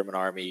fought in the German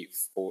army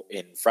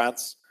in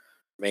France,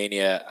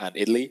 Romania, and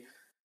Italy.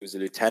 He was a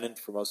lieutenant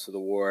for most of the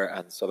war,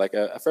 and so like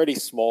a fairly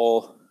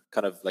small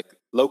kind of like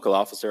local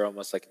officer,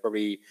 almost like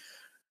probably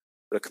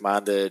would have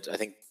commanded. I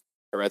think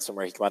I read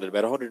somewhere he commanded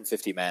about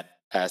 150 men.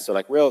 So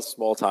like real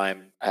small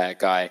time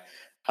guy,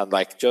 and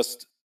like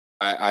just.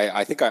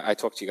 I think I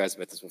talked to you guys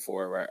about this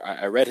before, where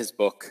I read his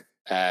book.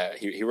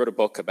 He wrote a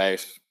book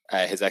about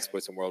his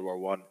exploits in World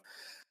War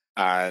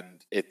I,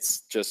 and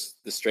it's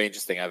just the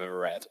strangest thing I've ever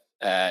read.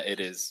 It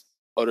is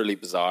utterly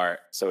bizarre.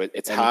 So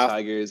it's half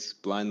tigers,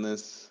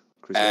 blindness,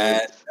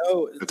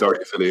 no, the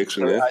Dark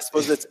Affliction. I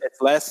suppose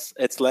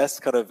it's less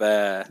kind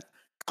of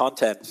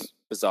content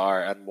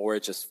bizarre and more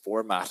just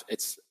format.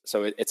 It's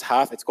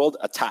half. It's called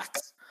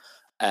Attacks,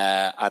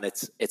 and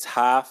it's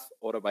half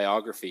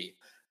autobiography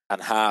and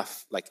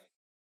half like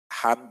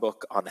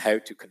handbook on how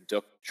to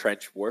conduct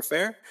trench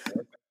warfare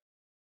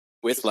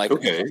with like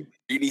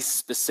really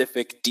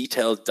specific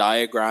detailed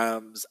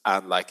diagrams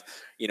and like,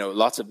 you know,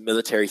 lots of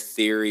military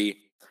theory.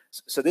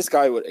 So this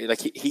guy would like,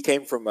 he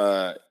came from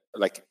a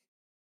like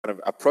kind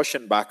of a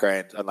Prussian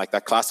background and like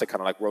that classic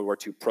kind of like World War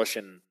II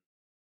Prussian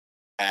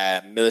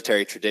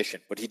military tradition,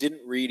 but he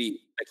didn't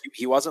really like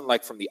he wasn't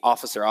like from the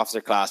officer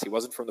class. He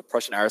wasn't from the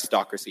Prussian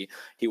aristocracy.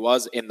 He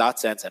was in that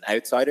sense an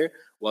outsider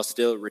while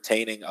still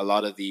retaining a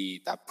lot of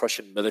that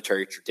Prussian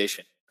military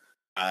tradition.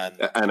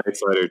 And an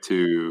outsider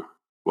to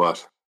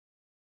what?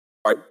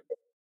 Pardon?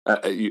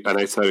 An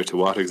outsider to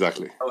what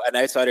exactly? Oh, an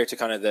outsider to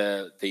kind of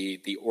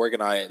the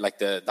organized, like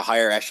the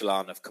higher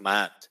echelon of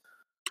command.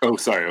 Oh,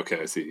 sorry.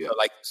 Okay, I see. Yeah.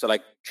 So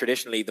like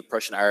traditionally, the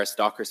Prussian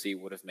aristocracy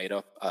would have made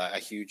up a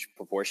huge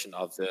proportion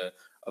of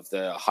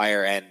the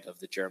higher end of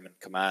the German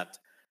command,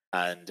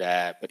 and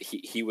but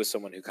he was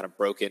someone who kind of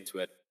broke into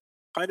it,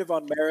 kind of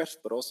on merit,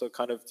 but also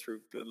kind of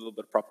through a little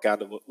bit of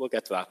propaganda. We'll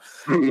get to that.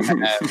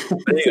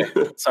 But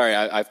anyway, sorry,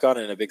 I've gone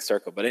in a big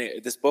circle. But anyway,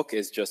 this book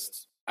is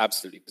just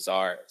absolutely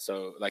bizarre.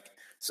 So like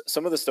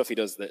some of the stuff he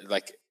does,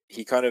 like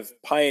he kind of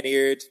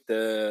pioneered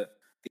the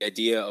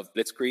idea of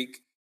blitzkrieg.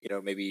 You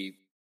know, maybe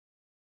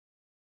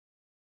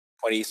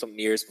 20-something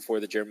years before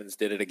the Germans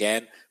did it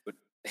again, but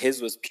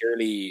his was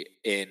purely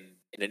in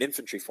an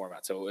infantry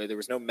format. So there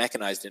was no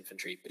mechanized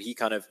infantry, but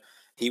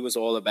he was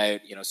all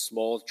about, you know,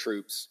 small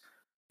troops,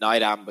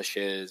 night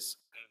ambushes,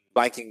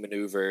 flanking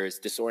maneuvers,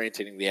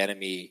 disorientating the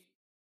enemy.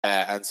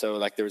 And so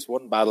like there was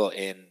one battle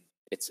in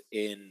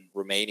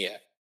Romania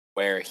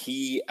where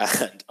he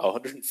and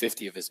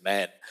 150 of his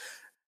men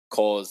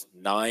caused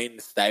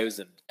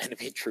 9,000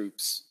 enemy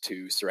troops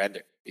to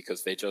surrender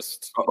because they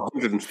just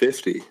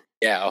 150.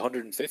 Yeah,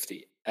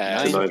 150.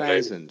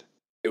 9,000.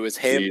 It was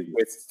him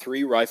with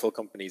 3 rifle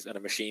companies and a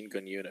machine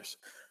gun unit.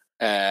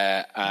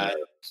 And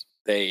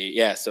they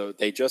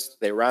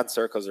ran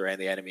circles around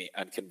the enemy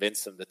and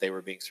convinced them that they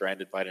were being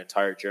surrounded by an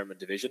entire German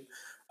division.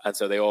 And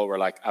so they all were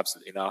like,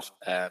 absolutely not.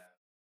 Get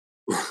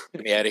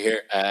me out of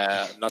here.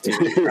 Not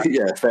to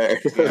yeah, fair.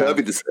 Yeah. That'd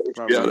be the same,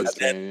 to be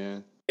honest.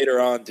 Later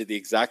on, did the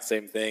exact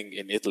same thing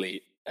in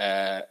Italy,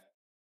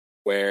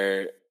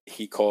 where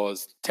he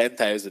caused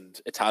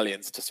 10,000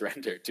 Italians to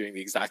surrender, doing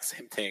the exact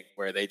same thing,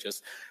 where they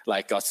just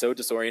like got so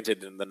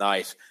disoriented in the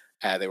night.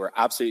 They were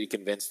absolutely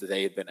convinced that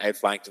they had been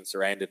outflanked and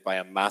surrounded by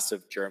a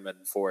massive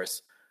German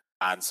force.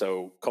 And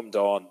so come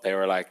dawn, they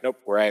were like, nope,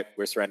 we're out.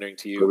 We're surrendering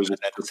to you. It was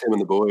just him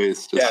and the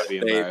boys. They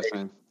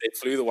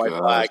flew the white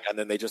flag, and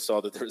then they just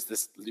saw that there was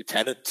this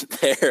lieutenant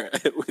there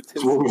with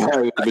his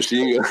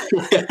machine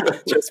gun.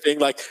 just being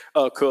like,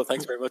 oh, cool,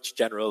 thanks very much,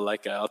 General.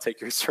 Like, I'll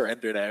take your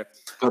surrender now.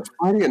 But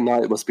fighting at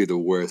night must be the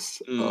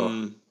worst.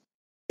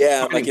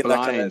 Yeah, like in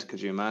blind, that kind of,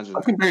 could you imagine?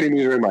 I can barely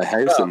move around my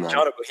house in that.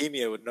 John of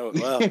Bohemia would know it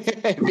well.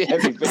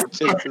 Every bitch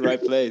is the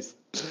right place.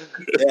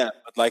 Yeah,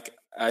 but like,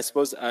 I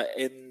suppose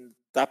in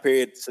that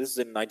period, so this is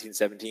in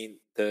 1917,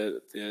 the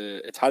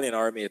Italian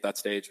army at that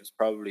stage was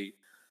probably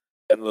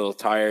getting a little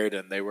tired,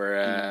 and they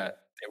weren't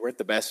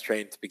the best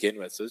trained to begin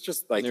with. So it's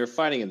just like they were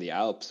fighting in the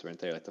Alps, weren't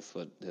they? Like the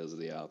foothills of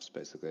the Alps,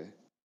 basically.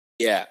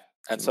 Yeah,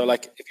 and so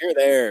like if you're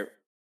there,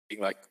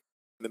 being like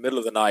in the middle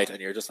of the night, and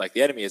you're just like,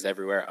 the enemy is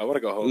everywhere. I want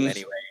to go home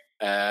anyway.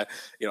 I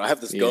have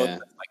this gun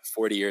that's like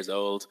 40 years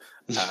old.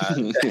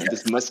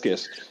 This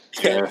musket.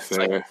 Yeah,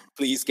 fair. Like,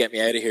 please get me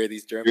out of here,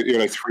 these Germans. You're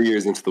like 3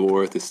 years into the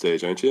war at this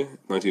stage, aren't you?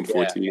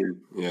 1914.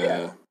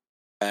 Yeah.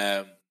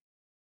 And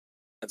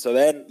so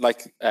then,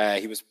 like,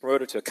 he was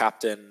promoted to a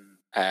captain,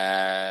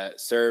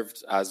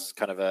 served as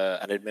kind of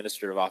an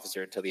administrative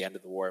officer until the end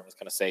of the war, and was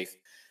kind of safe.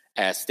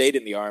 Stayed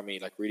in the army,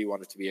 like really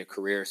wanted to be a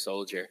career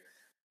soldier.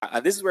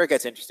 And this is where it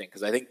gets interesting,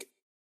 because I think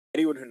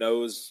anyone who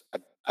knows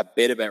a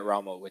bit about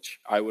Rommel, which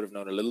I would have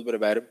known a little bit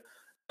about him,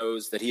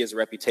 knows that he has a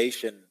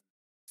reputation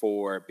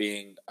for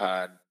being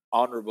an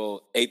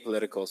honorable,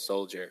 apolitical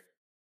soldier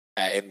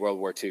in World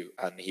War II.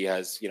 And he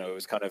has, it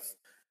was kind of,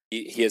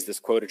 he has this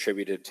quote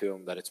attributed to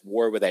him that it's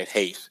war without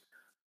hate,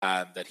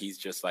 and that he's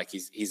just like,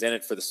 he's in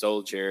it for the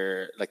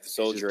soldier, like the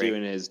soldier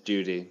doing his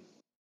duty.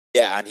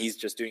 Yeah, and he's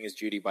just doing his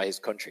duty by his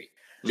country.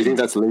 Do you think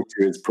that's linked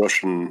to his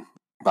Prussian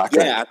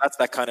background? Yeah, and that's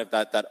that kind of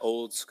that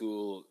old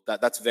school,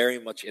 that's very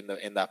much in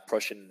that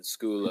Prussian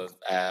school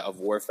of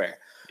warfare.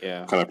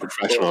 Yeah, kind of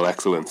professional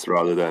excellence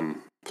rather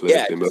than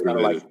politically motivated.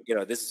 Kind of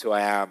like, this is who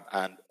I am,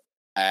 and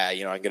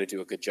I'm going to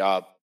do a good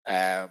job.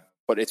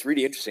 But it's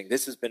really interesting.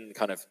 This has been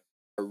kind of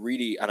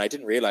and I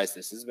didn't realize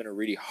this has been a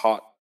really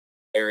hot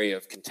area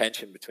of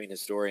contention between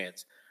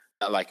historians.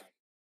 That, like,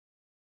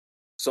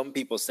 some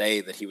people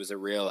say that he was a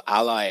real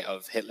ally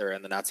of Hitler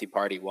and the Nazi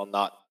Party while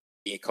not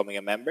becoming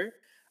a member,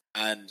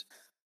 and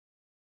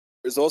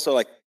there's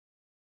also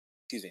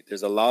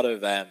there's a lot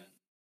of there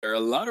are a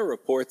lot of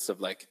reports of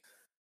like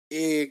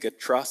big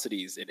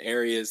atrocities in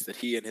areas that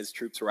he and his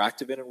troops were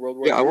active in World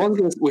War II.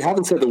 Yeah, we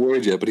haven't said the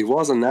word yet, but he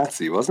was a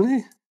Nazi, wasn't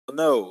he?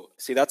 No,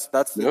 see, that's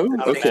no?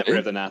 Member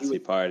of the Nazi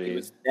Party. He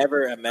was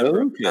never a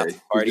member of the Nazi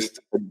Party. He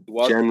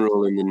was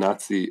general in the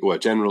Nazi,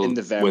 general in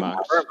the Wehrmacht.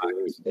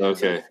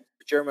 Okay,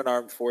 the German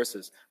armed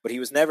forces, but he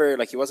was never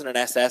he wasn't an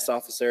SS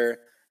officer.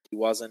 He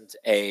wasn't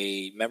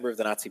a member of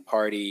the Nazi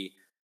Party.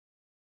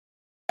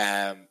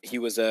 He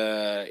was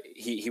a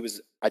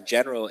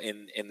general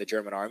in the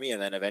German army,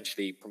 and then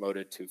eventually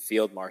promoted to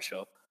field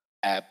marshal.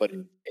 But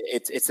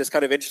it's this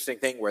kind of interesting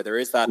thing where there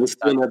is that. He was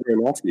still never a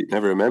Nazi,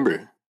 never a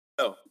member.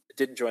 No,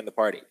 didn't join the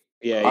party.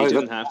 Yeah, he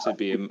didn't have to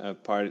be a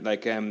party.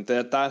 Like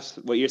that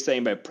what you're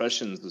saying about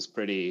Prussians was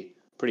pretty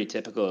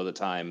typical at the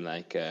time.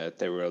 Like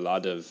there were a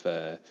lot of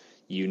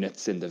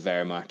units in the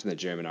Wehrmacht and the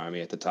German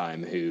army at the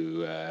time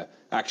who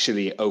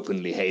actually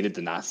openly hated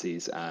the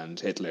Nazis and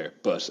Hitler,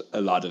 but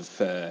a lot of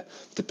the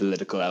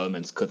political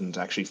elements couldn't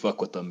actually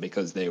fuck with them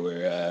because they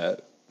were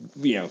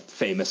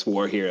famous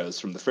war heroes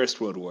from the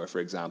First World War, for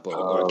example,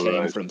 or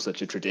came from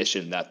such a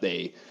tradition that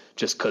they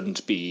just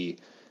couldn't be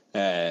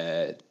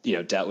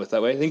dealt with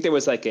that way. I think there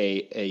was like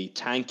a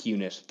tank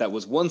unit that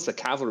was once a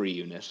cavalry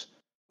unit,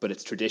 but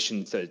its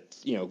tradition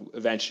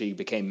eventually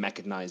became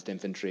mechanized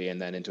infantry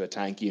and then into a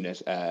tank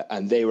unit.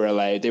 And they were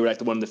like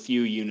one of the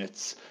few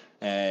units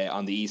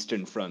on the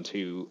Eastern Front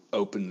who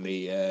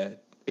openly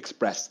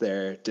expressed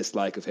their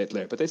dislike of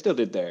Hitler, but they still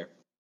did their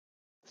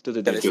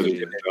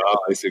duty.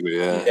 Basically,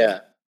 yeah. Yeah.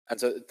 And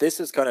so this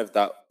is kind of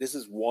this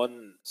is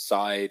one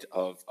side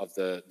of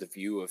the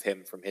view of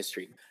him from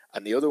history.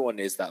 And the other one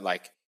is that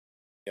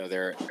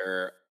there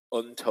are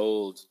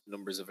untold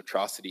numbers of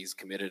atrocities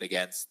committed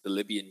against the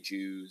Libyan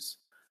Jews,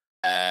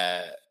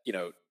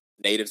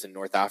 natives in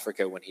North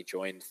Africa when he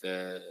joined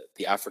the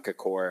Afrika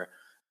Korps,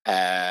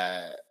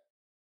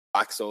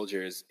 black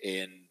soldiers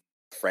in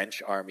the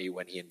French army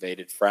when he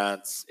invaded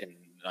France in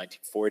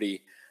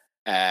 1940.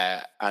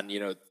 And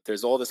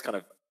there's all this kind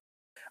of,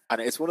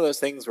 and it's one of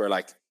those things where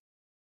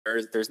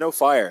there's no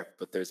fire,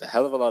 but there's a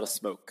hell of a lot of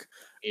smoke.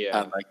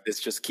 Yeah. And this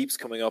just keeps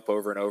coming up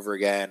over and over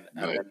again.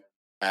 Right. And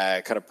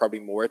then kind of probably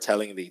more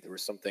tellingly, there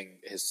was something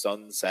his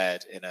son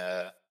said in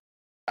a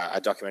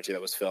documentary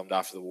that was filmed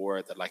after the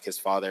war, that his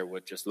father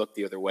would just look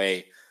the other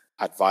way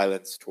at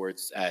violence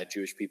towards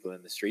Jewish people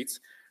in the streets.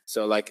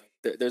 So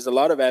there's a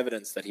lot of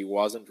evidence that he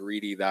wasn't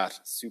really that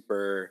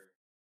super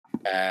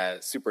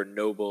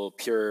noble,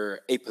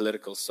 pure,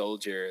 apolitical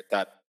soldier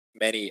that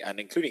many, and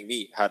including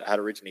me, had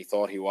originally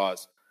thought he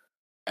was.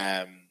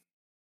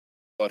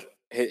 but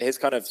his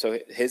kind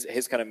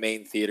of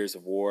main theaters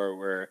of war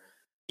were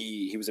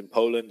he was in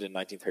Poland in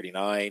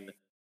 1939.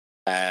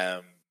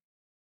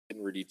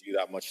 Didn't really do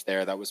that much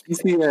there. That was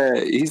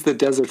he's the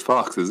Desert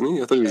Fox, isn't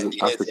he? I thought he was an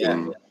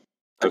African. Yeah.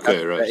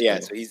 Okay, right. Yeah,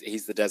 so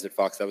he's the Desert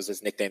Fox. That was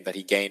his nickname that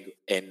he gained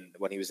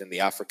when he was in the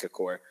Afrika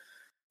Korps.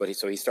 But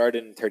he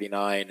started in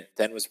 39,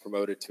 then was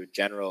promoted to a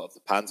general of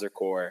the Panzer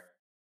Corps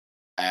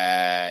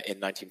in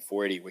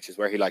 1940, which is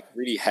where he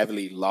really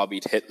heavily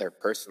lobbied Hitler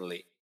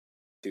personally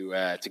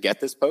to get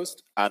this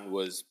post, and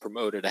was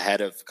promoted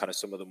ahead of kind of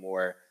some of the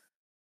more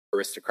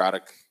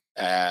aristocratic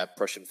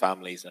Prussian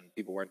families, and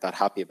people weren't that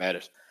happy about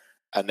it.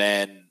 And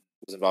then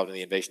was involved in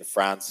the invasion of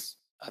France,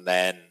 and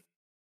then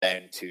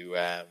down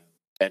to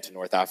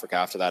North Africa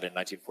after that in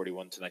 1941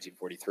 to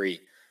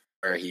 1943,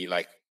 where he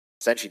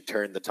essentially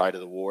turned the tide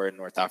of the war in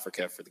North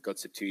Africa for the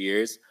guts of 2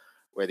 years,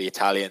 where the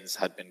Italians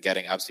had been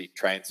getting absolutely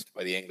trounced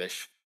by the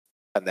English.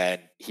 And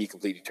then he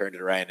completely turned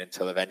it around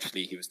until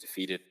eventually he was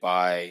defeated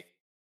by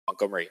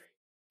Montgomery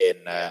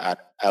at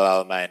El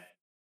Alamein.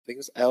 I think it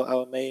was El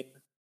Alamein.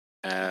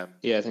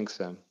 Yeah, I think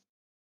so.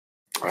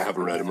 I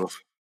haven't read enough.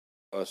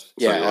 But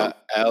yeah,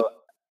 El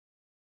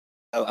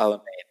Alamein.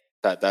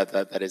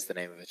 That is the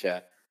name of it. Yeah.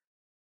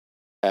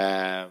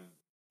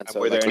 And so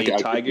were there any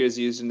tigers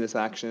used in this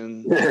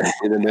action?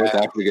 In the North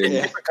Africa.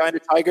 Different kind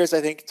of tigers,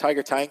 I think.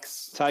 Tiger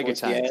tanks. Tiger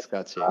tanks,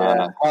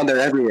 gotcha. They're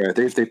everywhere.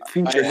 They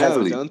feature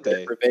heavily, don't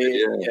they?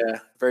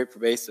 Very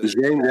pervasive.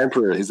 The James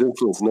Emperor, his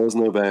influence knows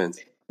no bounds.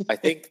 I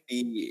think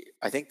the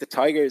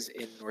tigers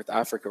in North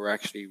Africa were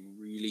actually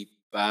really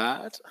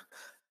bad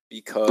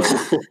because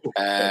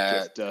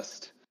just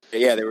dust.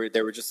 Yeah,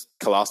 they were just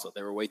colossal.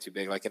 They were way too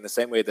big. Like in the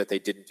same way that they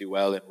didn't do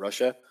well in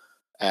Russia,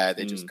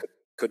 they just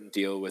couldn't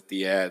deal with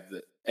the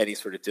any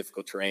sort of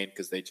difficult terrain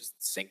because they just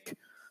sink.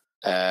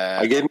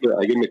 I gave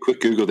him a quick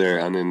Google there,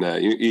 and then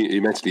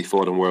you mentioned he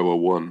fought in World War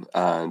One,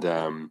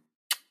 and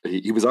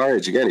he was our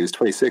age again. He was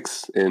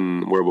 26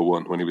 in World War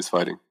One when he was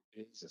fighting.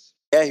 Jesus.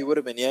 Yeah, he would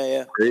have been.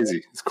 Yeah.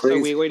 Crazy. It's crazy.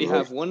 So we already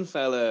have one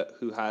fella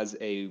who has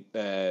a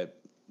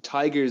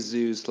tiger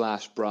zoo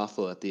 /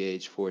 brothel at the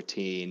age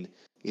 14.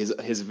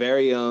 His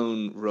very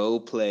own role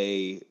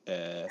play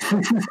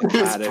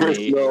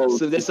academy.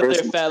 So this other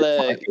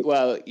fella,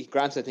 well,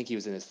 granted, I think he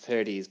was in his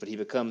 30s, but he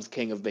becomes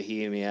king of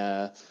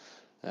Bohemia.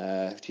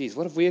 Geez,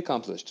 what have we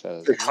accomplished,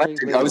 fellas? I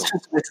was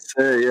just going to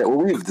say,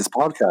 we have this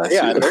podcast.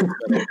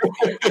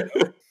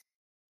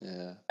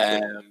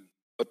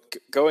 But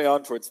going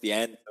on towards the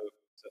end,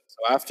 so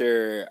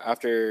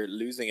after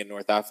losing in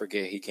North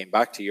Africa, he came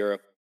back to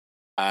Europe.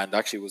 And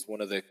actually was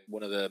one of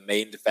the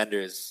main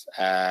defenders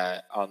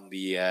on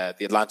the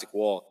Atlantic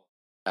Wall,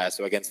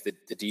 so against the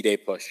D-Day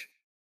push.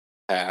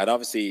 And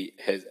obviously,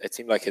 it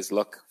seemed like his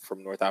luck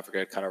from North Africa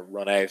had kind of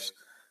run out.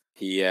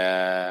 He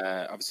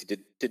obviously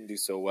didn't do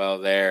so well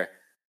there,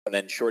 and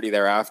then shortly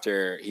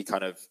thereafter, he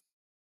kind of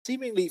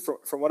seemingly,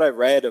 from what I've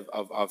read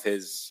of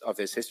his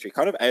history,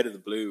 kind of out of the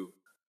blue,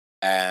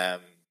 in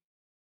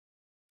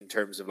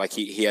terms of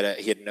he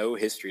had no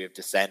history of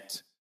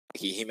dissent.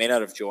 He may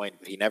not have joined,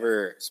 but he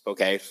never spoke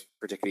out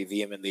particularly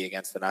vehemently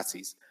against the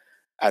Nazis,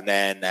 and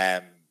then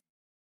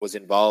was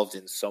involved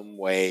in some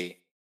way,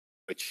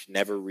 which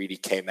never really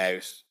came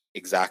out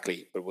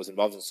exactly, but was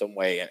involved in some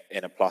way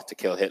in a plot to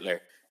kill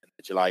Hitler in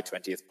the July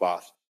 20th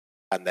plot.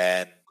 And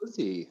then was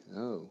he?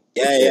 Oh,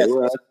 yeah.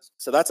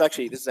 So that's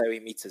actually, this is how he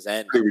meets his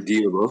end. Pretty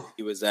redeemable.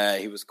 He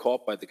was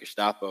caught by the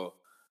Gestapo,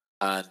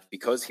 and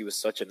because he was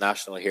such a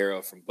national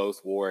hero from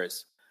both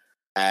wars,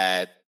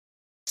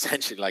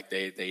 essentially,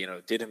 they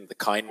did him the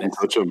kindness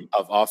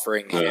of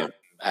offering him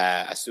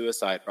a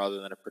suicide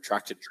rather than a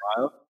protracted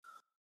trial.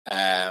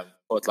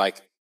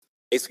 But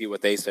basically,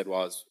 what they said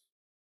was,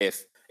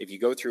 if you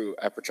go through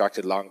a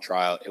protracted long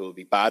trial, it will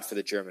be bad for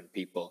the German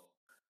people,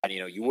 and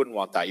you wouldn't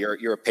want that.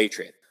 You're a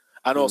patriot,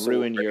 and also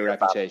ruin your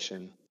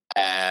reputation.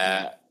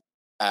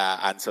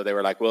 And so they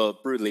were like, well,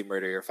 brutally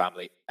murder your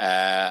family.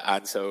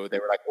 And so they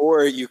were like,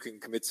 or you can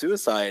commit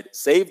suicide,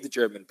 save the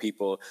German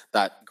people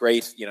that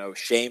great,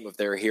 shame of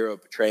their hero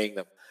betraying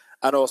them.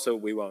 And also,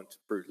 we won't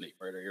brutally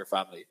murder your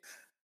family.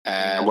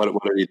 And what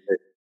did he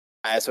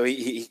say? So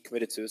he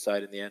committed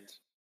suicide in the end.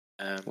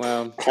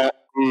 Well,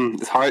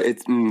 it's hard.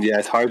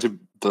 It's hard to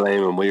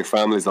blame him when your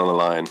family's on the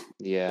line.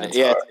 Yeah,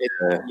 you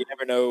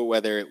never know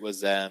whether it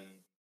was a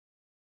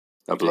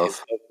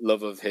bluff,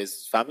 love of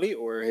his family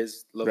or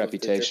his love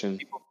reputation. Of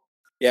people.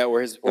 Yeah,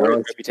 or his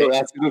reputation.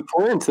 That's a good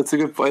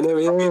point.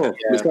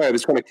 Yeah. Sorry, I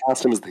was trying to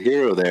cast him as the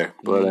hero there,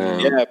 but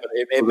but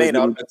it may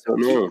not.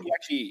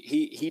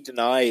 He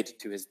denied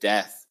to his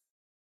death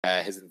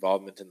his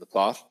involvement in the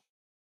plot,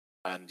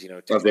 and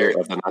of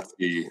the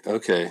Nazi.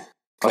 Okay.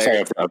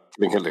 After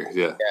Hitler,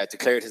 yeah,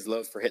 declared his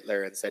love for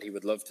Hitler and said he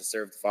would love to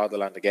serve the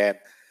fatherland again.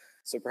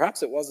 So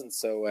perhaps it wasn't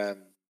so.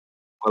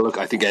 Well, look,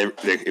 I think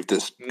if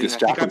this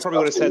Gestapo, I probably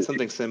would have said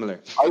something similar.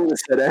 I would have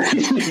said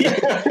anything.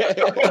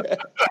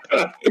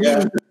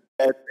 Yeah,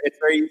 it's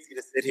very easy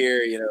to sit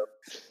here,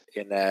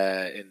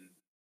 in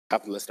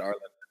capitalist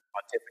Ireland and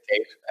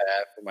pontificate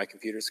from my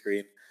computer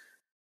screen.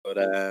 But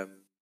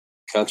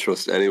Can't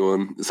trust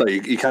anyone.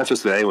 Sorry, you can't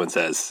trust what anyone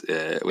says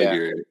when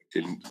you're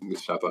in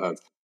this Chapo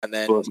hands. And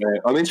then, but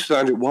I'm interested,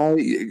 Andrew. Why?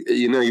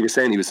 You were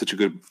saying he was such a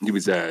good. He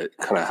was kind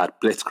of had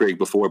Blitzkrieg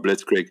before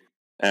Blitzkrieg.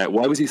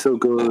 Why was he so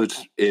good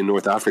in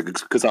North Africa?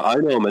 Because I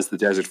know him as the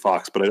Desert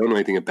Fox, but I don't know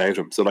anything about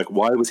him. So,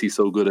 why was he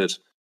so good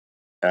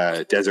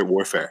at desert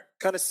warfare?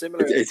 Kind of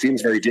similar. It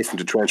seems very different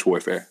to trench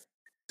warfare.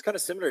 It's kind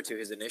of similar to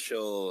his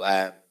initial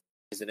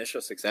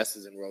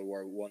successes in World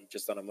War I,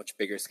 just on a much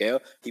bigger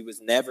scale. He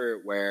was never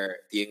where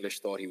the English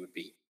thought he would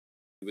be.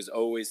 He was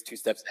always 2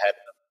 steps ahead of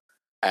them.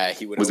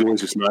 He would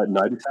always just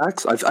night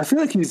attacks. I feel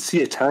like you'd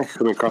see a tank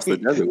coming across the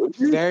desert.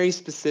 Very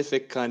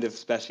specific kind of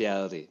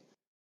speciality.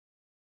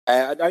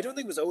 I don't think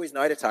it was always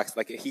night attacks.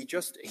 Like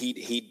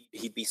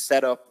he'd be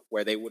set up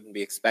where they wouldn't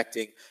be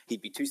expecting.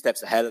 He'd be 2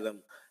 steps ahead of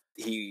them.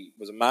 He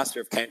was a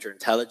master of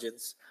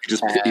counterintelligence.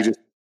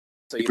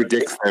 He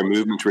predicts their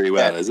movement really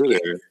well, is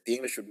it? The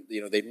English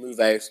would, they'd move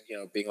out,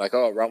 being like,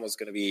 oh, Rommel's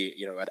going to be,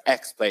 at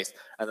X place,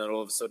 and then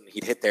all of a sudden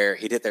he'd hit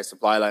their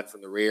supply line from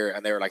the rear,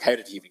 and they were like, how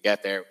did he even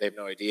get there? They have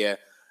no idea.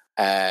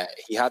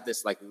 He had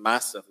this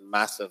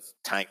massive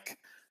tank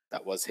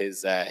that was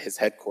his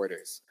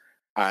headquarters,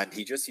 and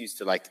he just used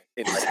to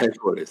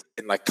headquarters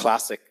in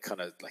classic kind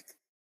of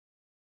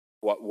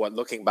what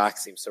looking back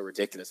seems so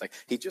ridiculous.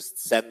 He'd just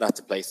send that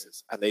to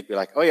places, and they'd be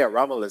like, oh yeah,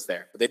 Rommel is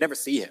there, but they'd never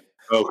see him.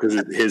 Oh,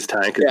 because his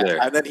tank is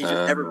there, and then he'd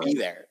just never be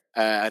there,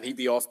 and he'd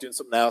be off doing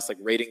something else,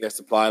 raiding their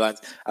supply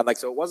lines, and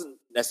so it wasn't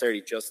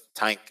necessarily just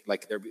tank.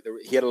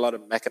 He had a lot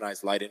of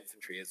mechanized light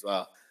infantry as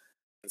well,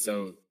 and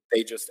so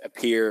they just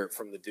appear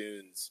from the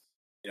dunes,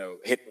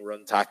 hit and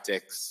run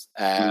tactics,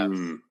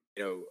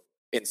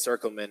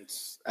 encirclement,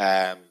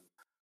 night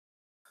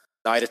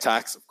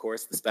attacks, of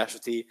course, the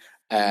specialty,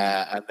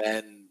 and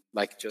then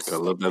I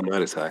love that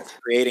night attacks,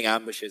 creating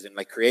ambushes and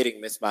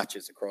creating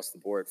mismatches across the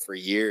board for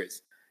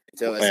years.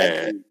 Until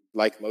essentially,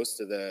 like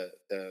most of the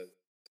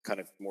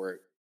kind of more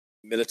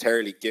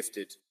militarily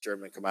gifted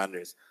German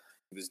commanders,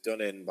 it was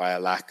done in by a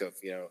lack of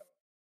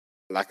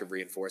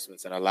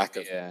reinforcements and a lack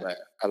of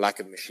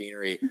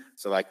machinery.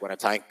 So when a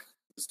tank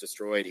was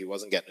destroyed, he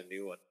wasn't getting a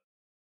new one.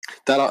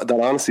 That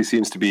honestly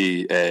seems to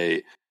be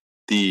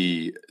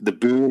the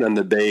boon and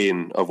the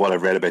bane of what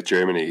I've read about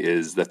Germany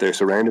is that they're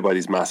surrounded by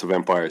these massive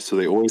empires, so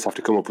they always have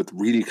to come up with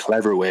really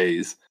clever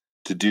ways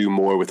to do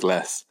more with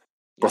less.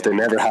 But they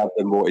never have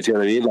them more. Do you know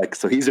what I mean?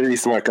 So he's a really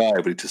smart guy,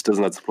 but he just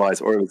doesn't have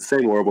supplies. Or it was the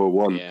same World War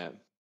One,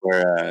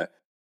 where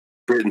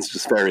Britain's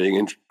just ferrying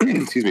in.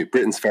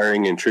 Britain's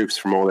ferrying in troops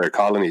from all their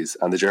colonies,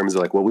 and the Germans are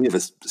like, "Well, we have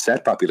a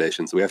set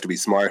population, so we have to be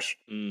smart.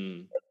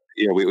 We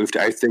have to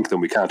outthink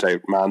them. We can't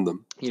outman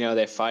them."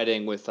 They're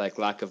fighting with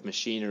lack of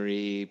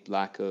machinery,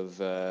 lack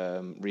of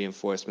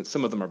reinforcement.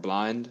 Some of them are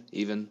blind,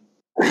 even.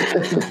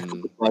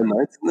 Blind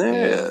knights in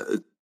there.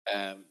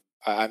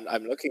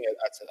 I'm looking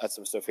at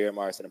some stuff here,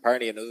 Morris, and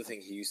apparently another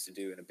thing he used to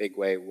do in a big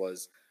way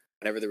was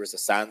whenever there was a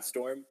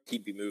sandstorm,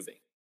 he'd be moving.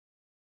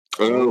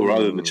 Oh,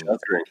 rather than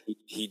sheltering.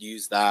 He'd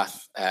use that,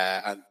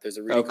 and there's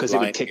a really because it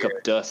would kick up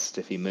dust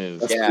if he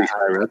moved. That's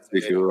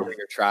pretty cool.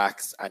 Your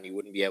tracks, and you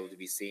wouldn't be able to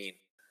be seen.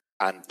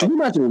 And can you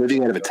imagine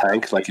living out of a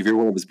tank? If you're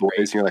one of his boys,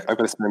 and you're like, I'm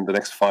going to spend the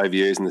next 5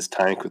 years in this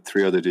tank with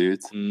 3 other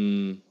dudes.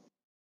 Yeah,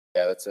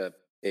 that's a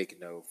big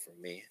no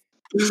from me.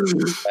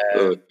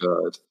 Oh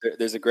God!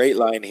 There's a great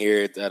line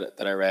here that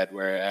I read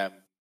where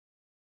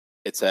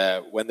it's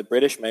when the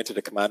British mounted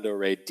a commando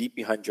raid deep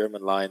behind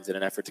German lines in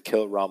an effort to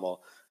kill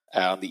Rommel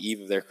on the eve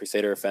of their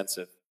Crusader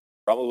offensive.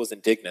 Rommel was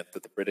indignant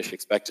that the British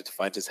expected to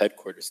find his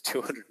headquarters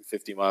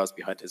 250 miles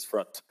behind his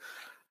front.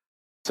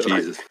 So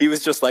Jesus. He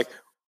was just like,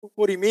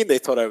 what do you mean they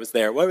thought I was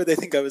there? Why would they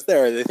think I was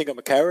there? Do they think I'm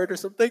a coward or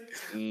something?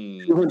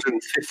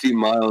 250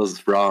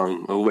 miles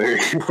wrong of where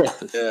he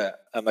was. Yeah,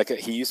 and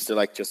he used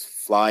to just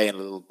fly in a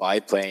little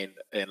biplane,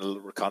 in a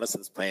little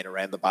reconnaissance plane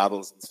around the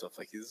battles and stuff.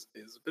 He's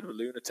a bit of a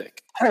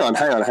lunatic. Hang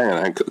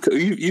on.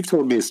 You've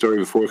told me a story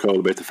before, Cole,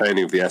 about the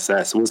founding of the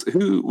SS. Was this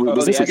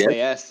the again?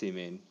 SAS? You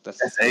mean that's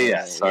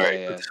SAS?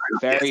 Sorry, yeah.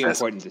 Very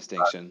important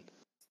distinction.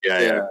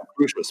 Yeah,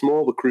 crucial,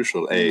 small but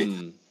crucial.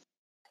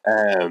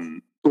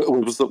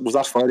 Was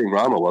that fighting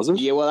Rommel, was it?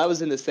 Yeah, well, that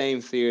was in the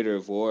same theatre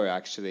of war,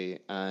 actually,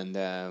 and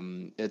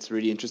it's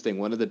really interesting.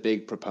 One of the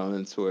big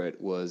proponents for it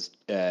was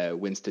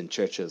Winston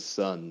Churchill's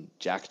son,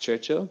 Jack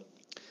Churchill,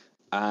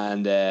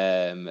 and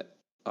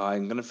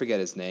I'm going to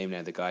forget his name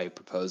now, the guy who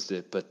proposed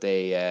it, but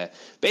they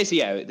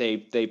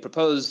they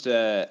proposed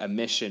a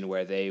mission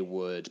where they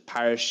would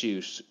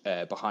parachute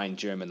behind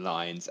German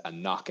lines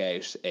and knock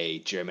out a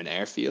German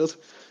airfield.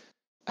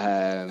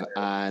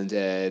 And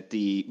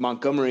the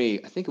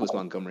Montgomery, I think it was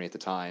Montgomery at the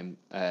time,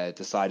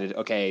 decided,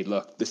 okay,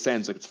 look, this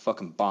sounds like it's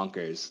fucking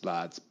bonkers,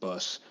 lads,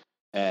 but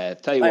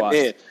tell you what,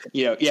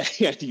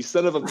 you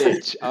son of a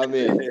bitch, I'm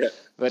in.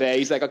 But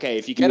he's like, okay,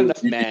 if you get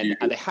enough men,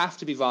 and they have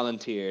to be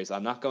volunteers,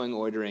 I'm not going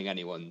ordering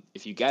anyone.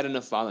 If you get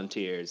enough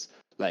volunteers,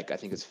 I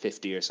think it's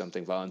 50 or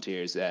something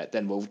volunteers,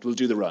 then we'll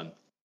do the run.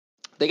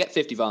 They get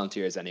 50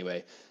 volunteers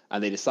anyway,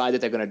 and they decide that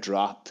they're going to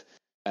drop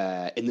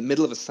in the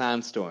middle of a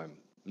sandstorm.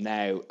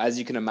 Now, as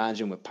you can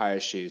imagine with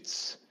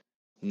parachutes,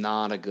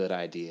 not a good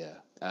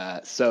idea.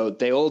 So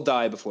they all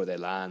die before they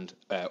land,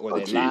 or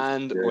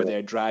or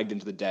they're dragged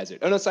into the desert.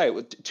 Oh no,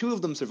 sorry, 2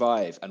 of them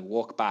survive and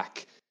walk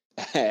back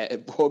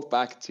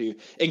to,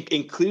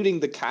 including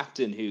the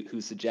captain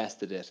who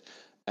suggested it.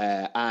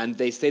 And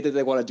they say that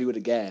they want to do it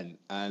again.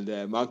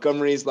 And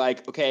Montgomery's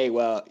like, okay,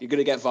 well, you're going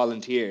to get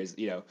volunteers.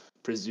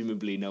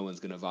 Presumably no one's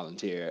going to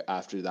volunteer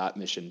after that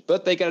mission.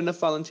 But they get enough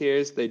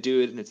volunteers, they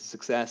do it, and it's a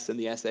success, and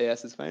the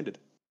SAS is founded.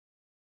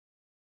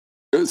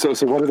 So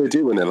what do they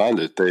do when they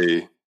landed?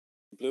 They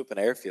blew up an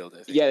airfield,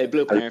 I think. Yeah, they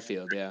blew up an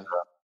airfield, yeah.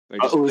 Or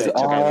just took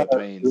out the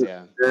planes,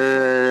 yeah.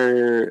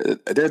 They're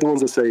the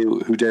ones that say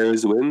who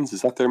dares wins.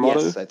 Is that their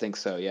motto? Yes, I think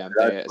so. Yeah.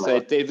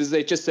 So it was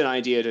just an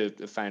idea to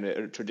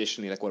find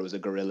traditionally like what was a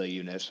guerrilla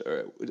unit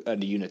or a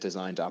unit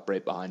designed to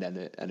operate behind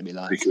enemy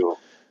lines. Pretty cool.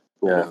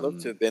 Yeah, I'd love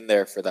to have been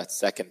there for that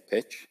second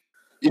pitch.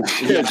 Yeah,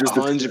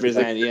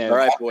 100%. Yeah. All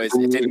right, boys.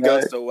 It didn't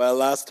go so well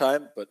last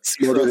time, but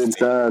smothered in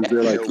sand.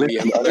 They're like, a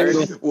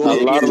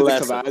lot of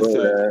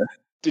lessons.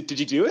 Did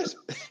you do it?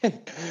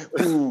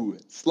 Ooh,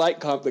 slight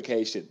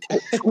complication.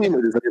 There's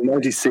like a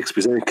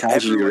 96%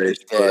 casualty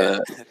rate.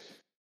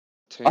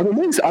 I'm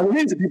amazed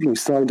at people who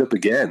signed up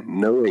again,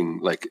 knowing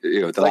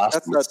the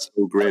last one was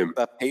so grim.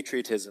 That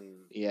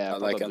patriotism, yeah,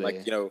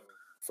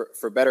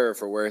 for better or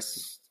for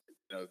worse,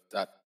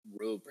 that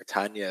rule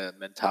Britannia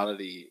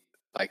mentality,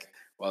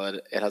 while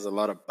it has a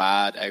lot of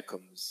bad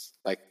outcomes,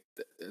 that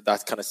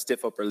kind of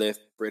stiff upper lip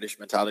British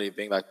mentality of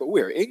being like, but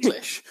we're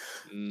English,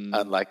 and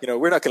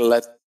we're not going to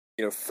let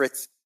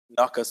Fritz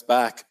knock us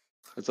back.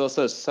 It's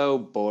also so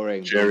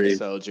boring being a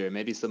soldier.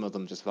 Maybe some of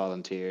them just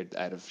volunteered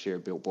out of sheer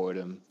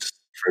boredom.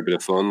 For a bit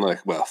of fun,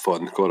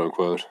 fun, quote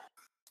unquote.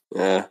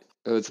 Yeah.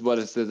 It's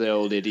the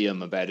old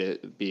idiom about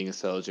it being a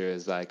soldier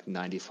is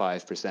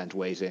 95%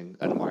 waiting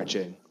and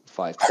marching,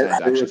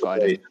 5% actually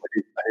fighting. I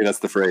think that's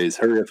the phrase.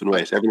 Hurry up and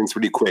wait. Everything's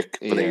really quick,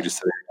 but then you just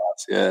sit in your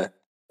class. Yeah.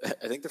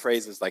 I think the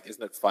phrase is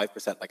isn't it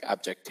 5%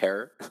 abject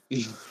terror?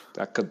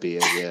 That could be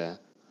it, yeah.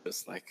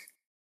 Just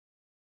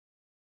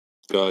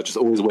just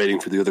always waiting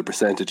for the other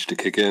percentage to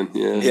kick in.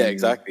 Yeah, yeah,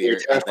 exactly. You're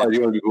terrified.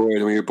 You want to be bored,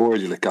 and when you're bored,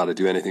 you're gotta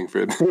do anything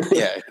for it.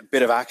 Yeah, a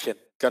bit of action.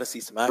 Gotta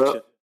see some action.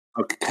 Well,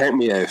 okay, count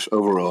me out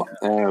overall.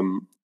 Yeah,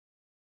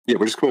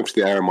 we're just coming up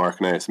to the hour mark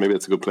now, so maybe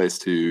that's a good place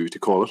to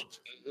call it.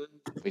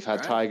 We've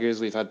had tigers,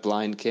 we've had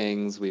blind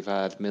kings, we've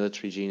had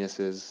military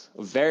geniuses,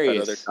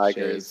 various other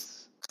tigers.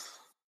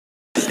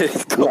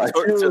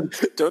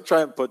 Don't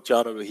try and put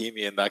John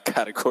O'Bohemi in that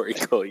category,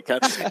 Cole. You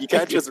can't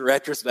just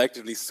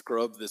retrospectively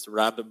scrub this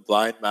random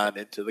blind man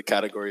into the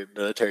category of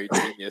military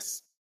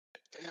genius.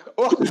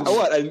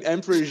 What an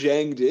Emperor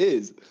Zheng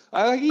is.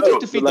 He did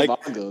defeat the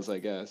Mongols, I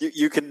guess.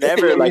 You can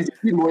never he's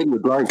more than the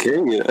blind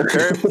king.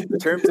 The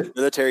terms of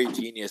military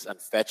genius and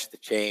fetch the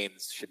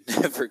chains should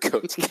never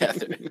go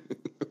together.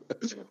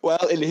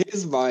 Well, in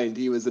his mind,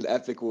 he was an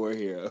epic war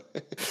hero.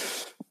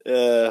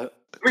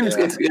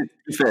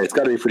 It's fair. It's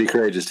got to be pretty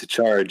courageous to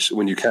charge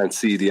when you can't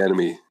see the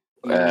enemy,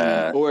 or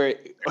when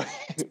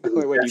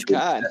you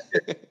can.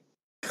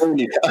 When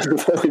you can.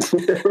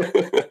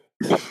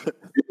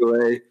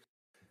 Anyway,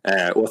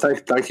 well,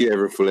 thank you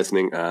everyone for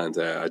listening, and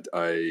I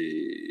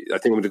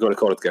think I'm going to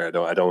call it there.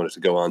 I don't want it to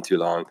go on too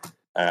long.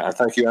 And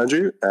thank you,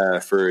 Andrew,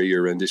 for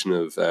your rendition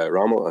of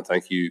Rommel, and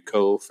thank you,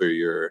 Cole, for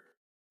your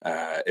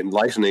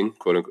enlightening,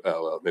 quote unquote.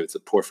 Well, maybe it's a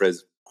poor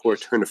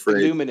turn of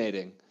phrase.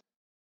 Illuminating.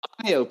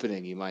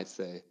 Eye-opening, you might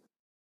say.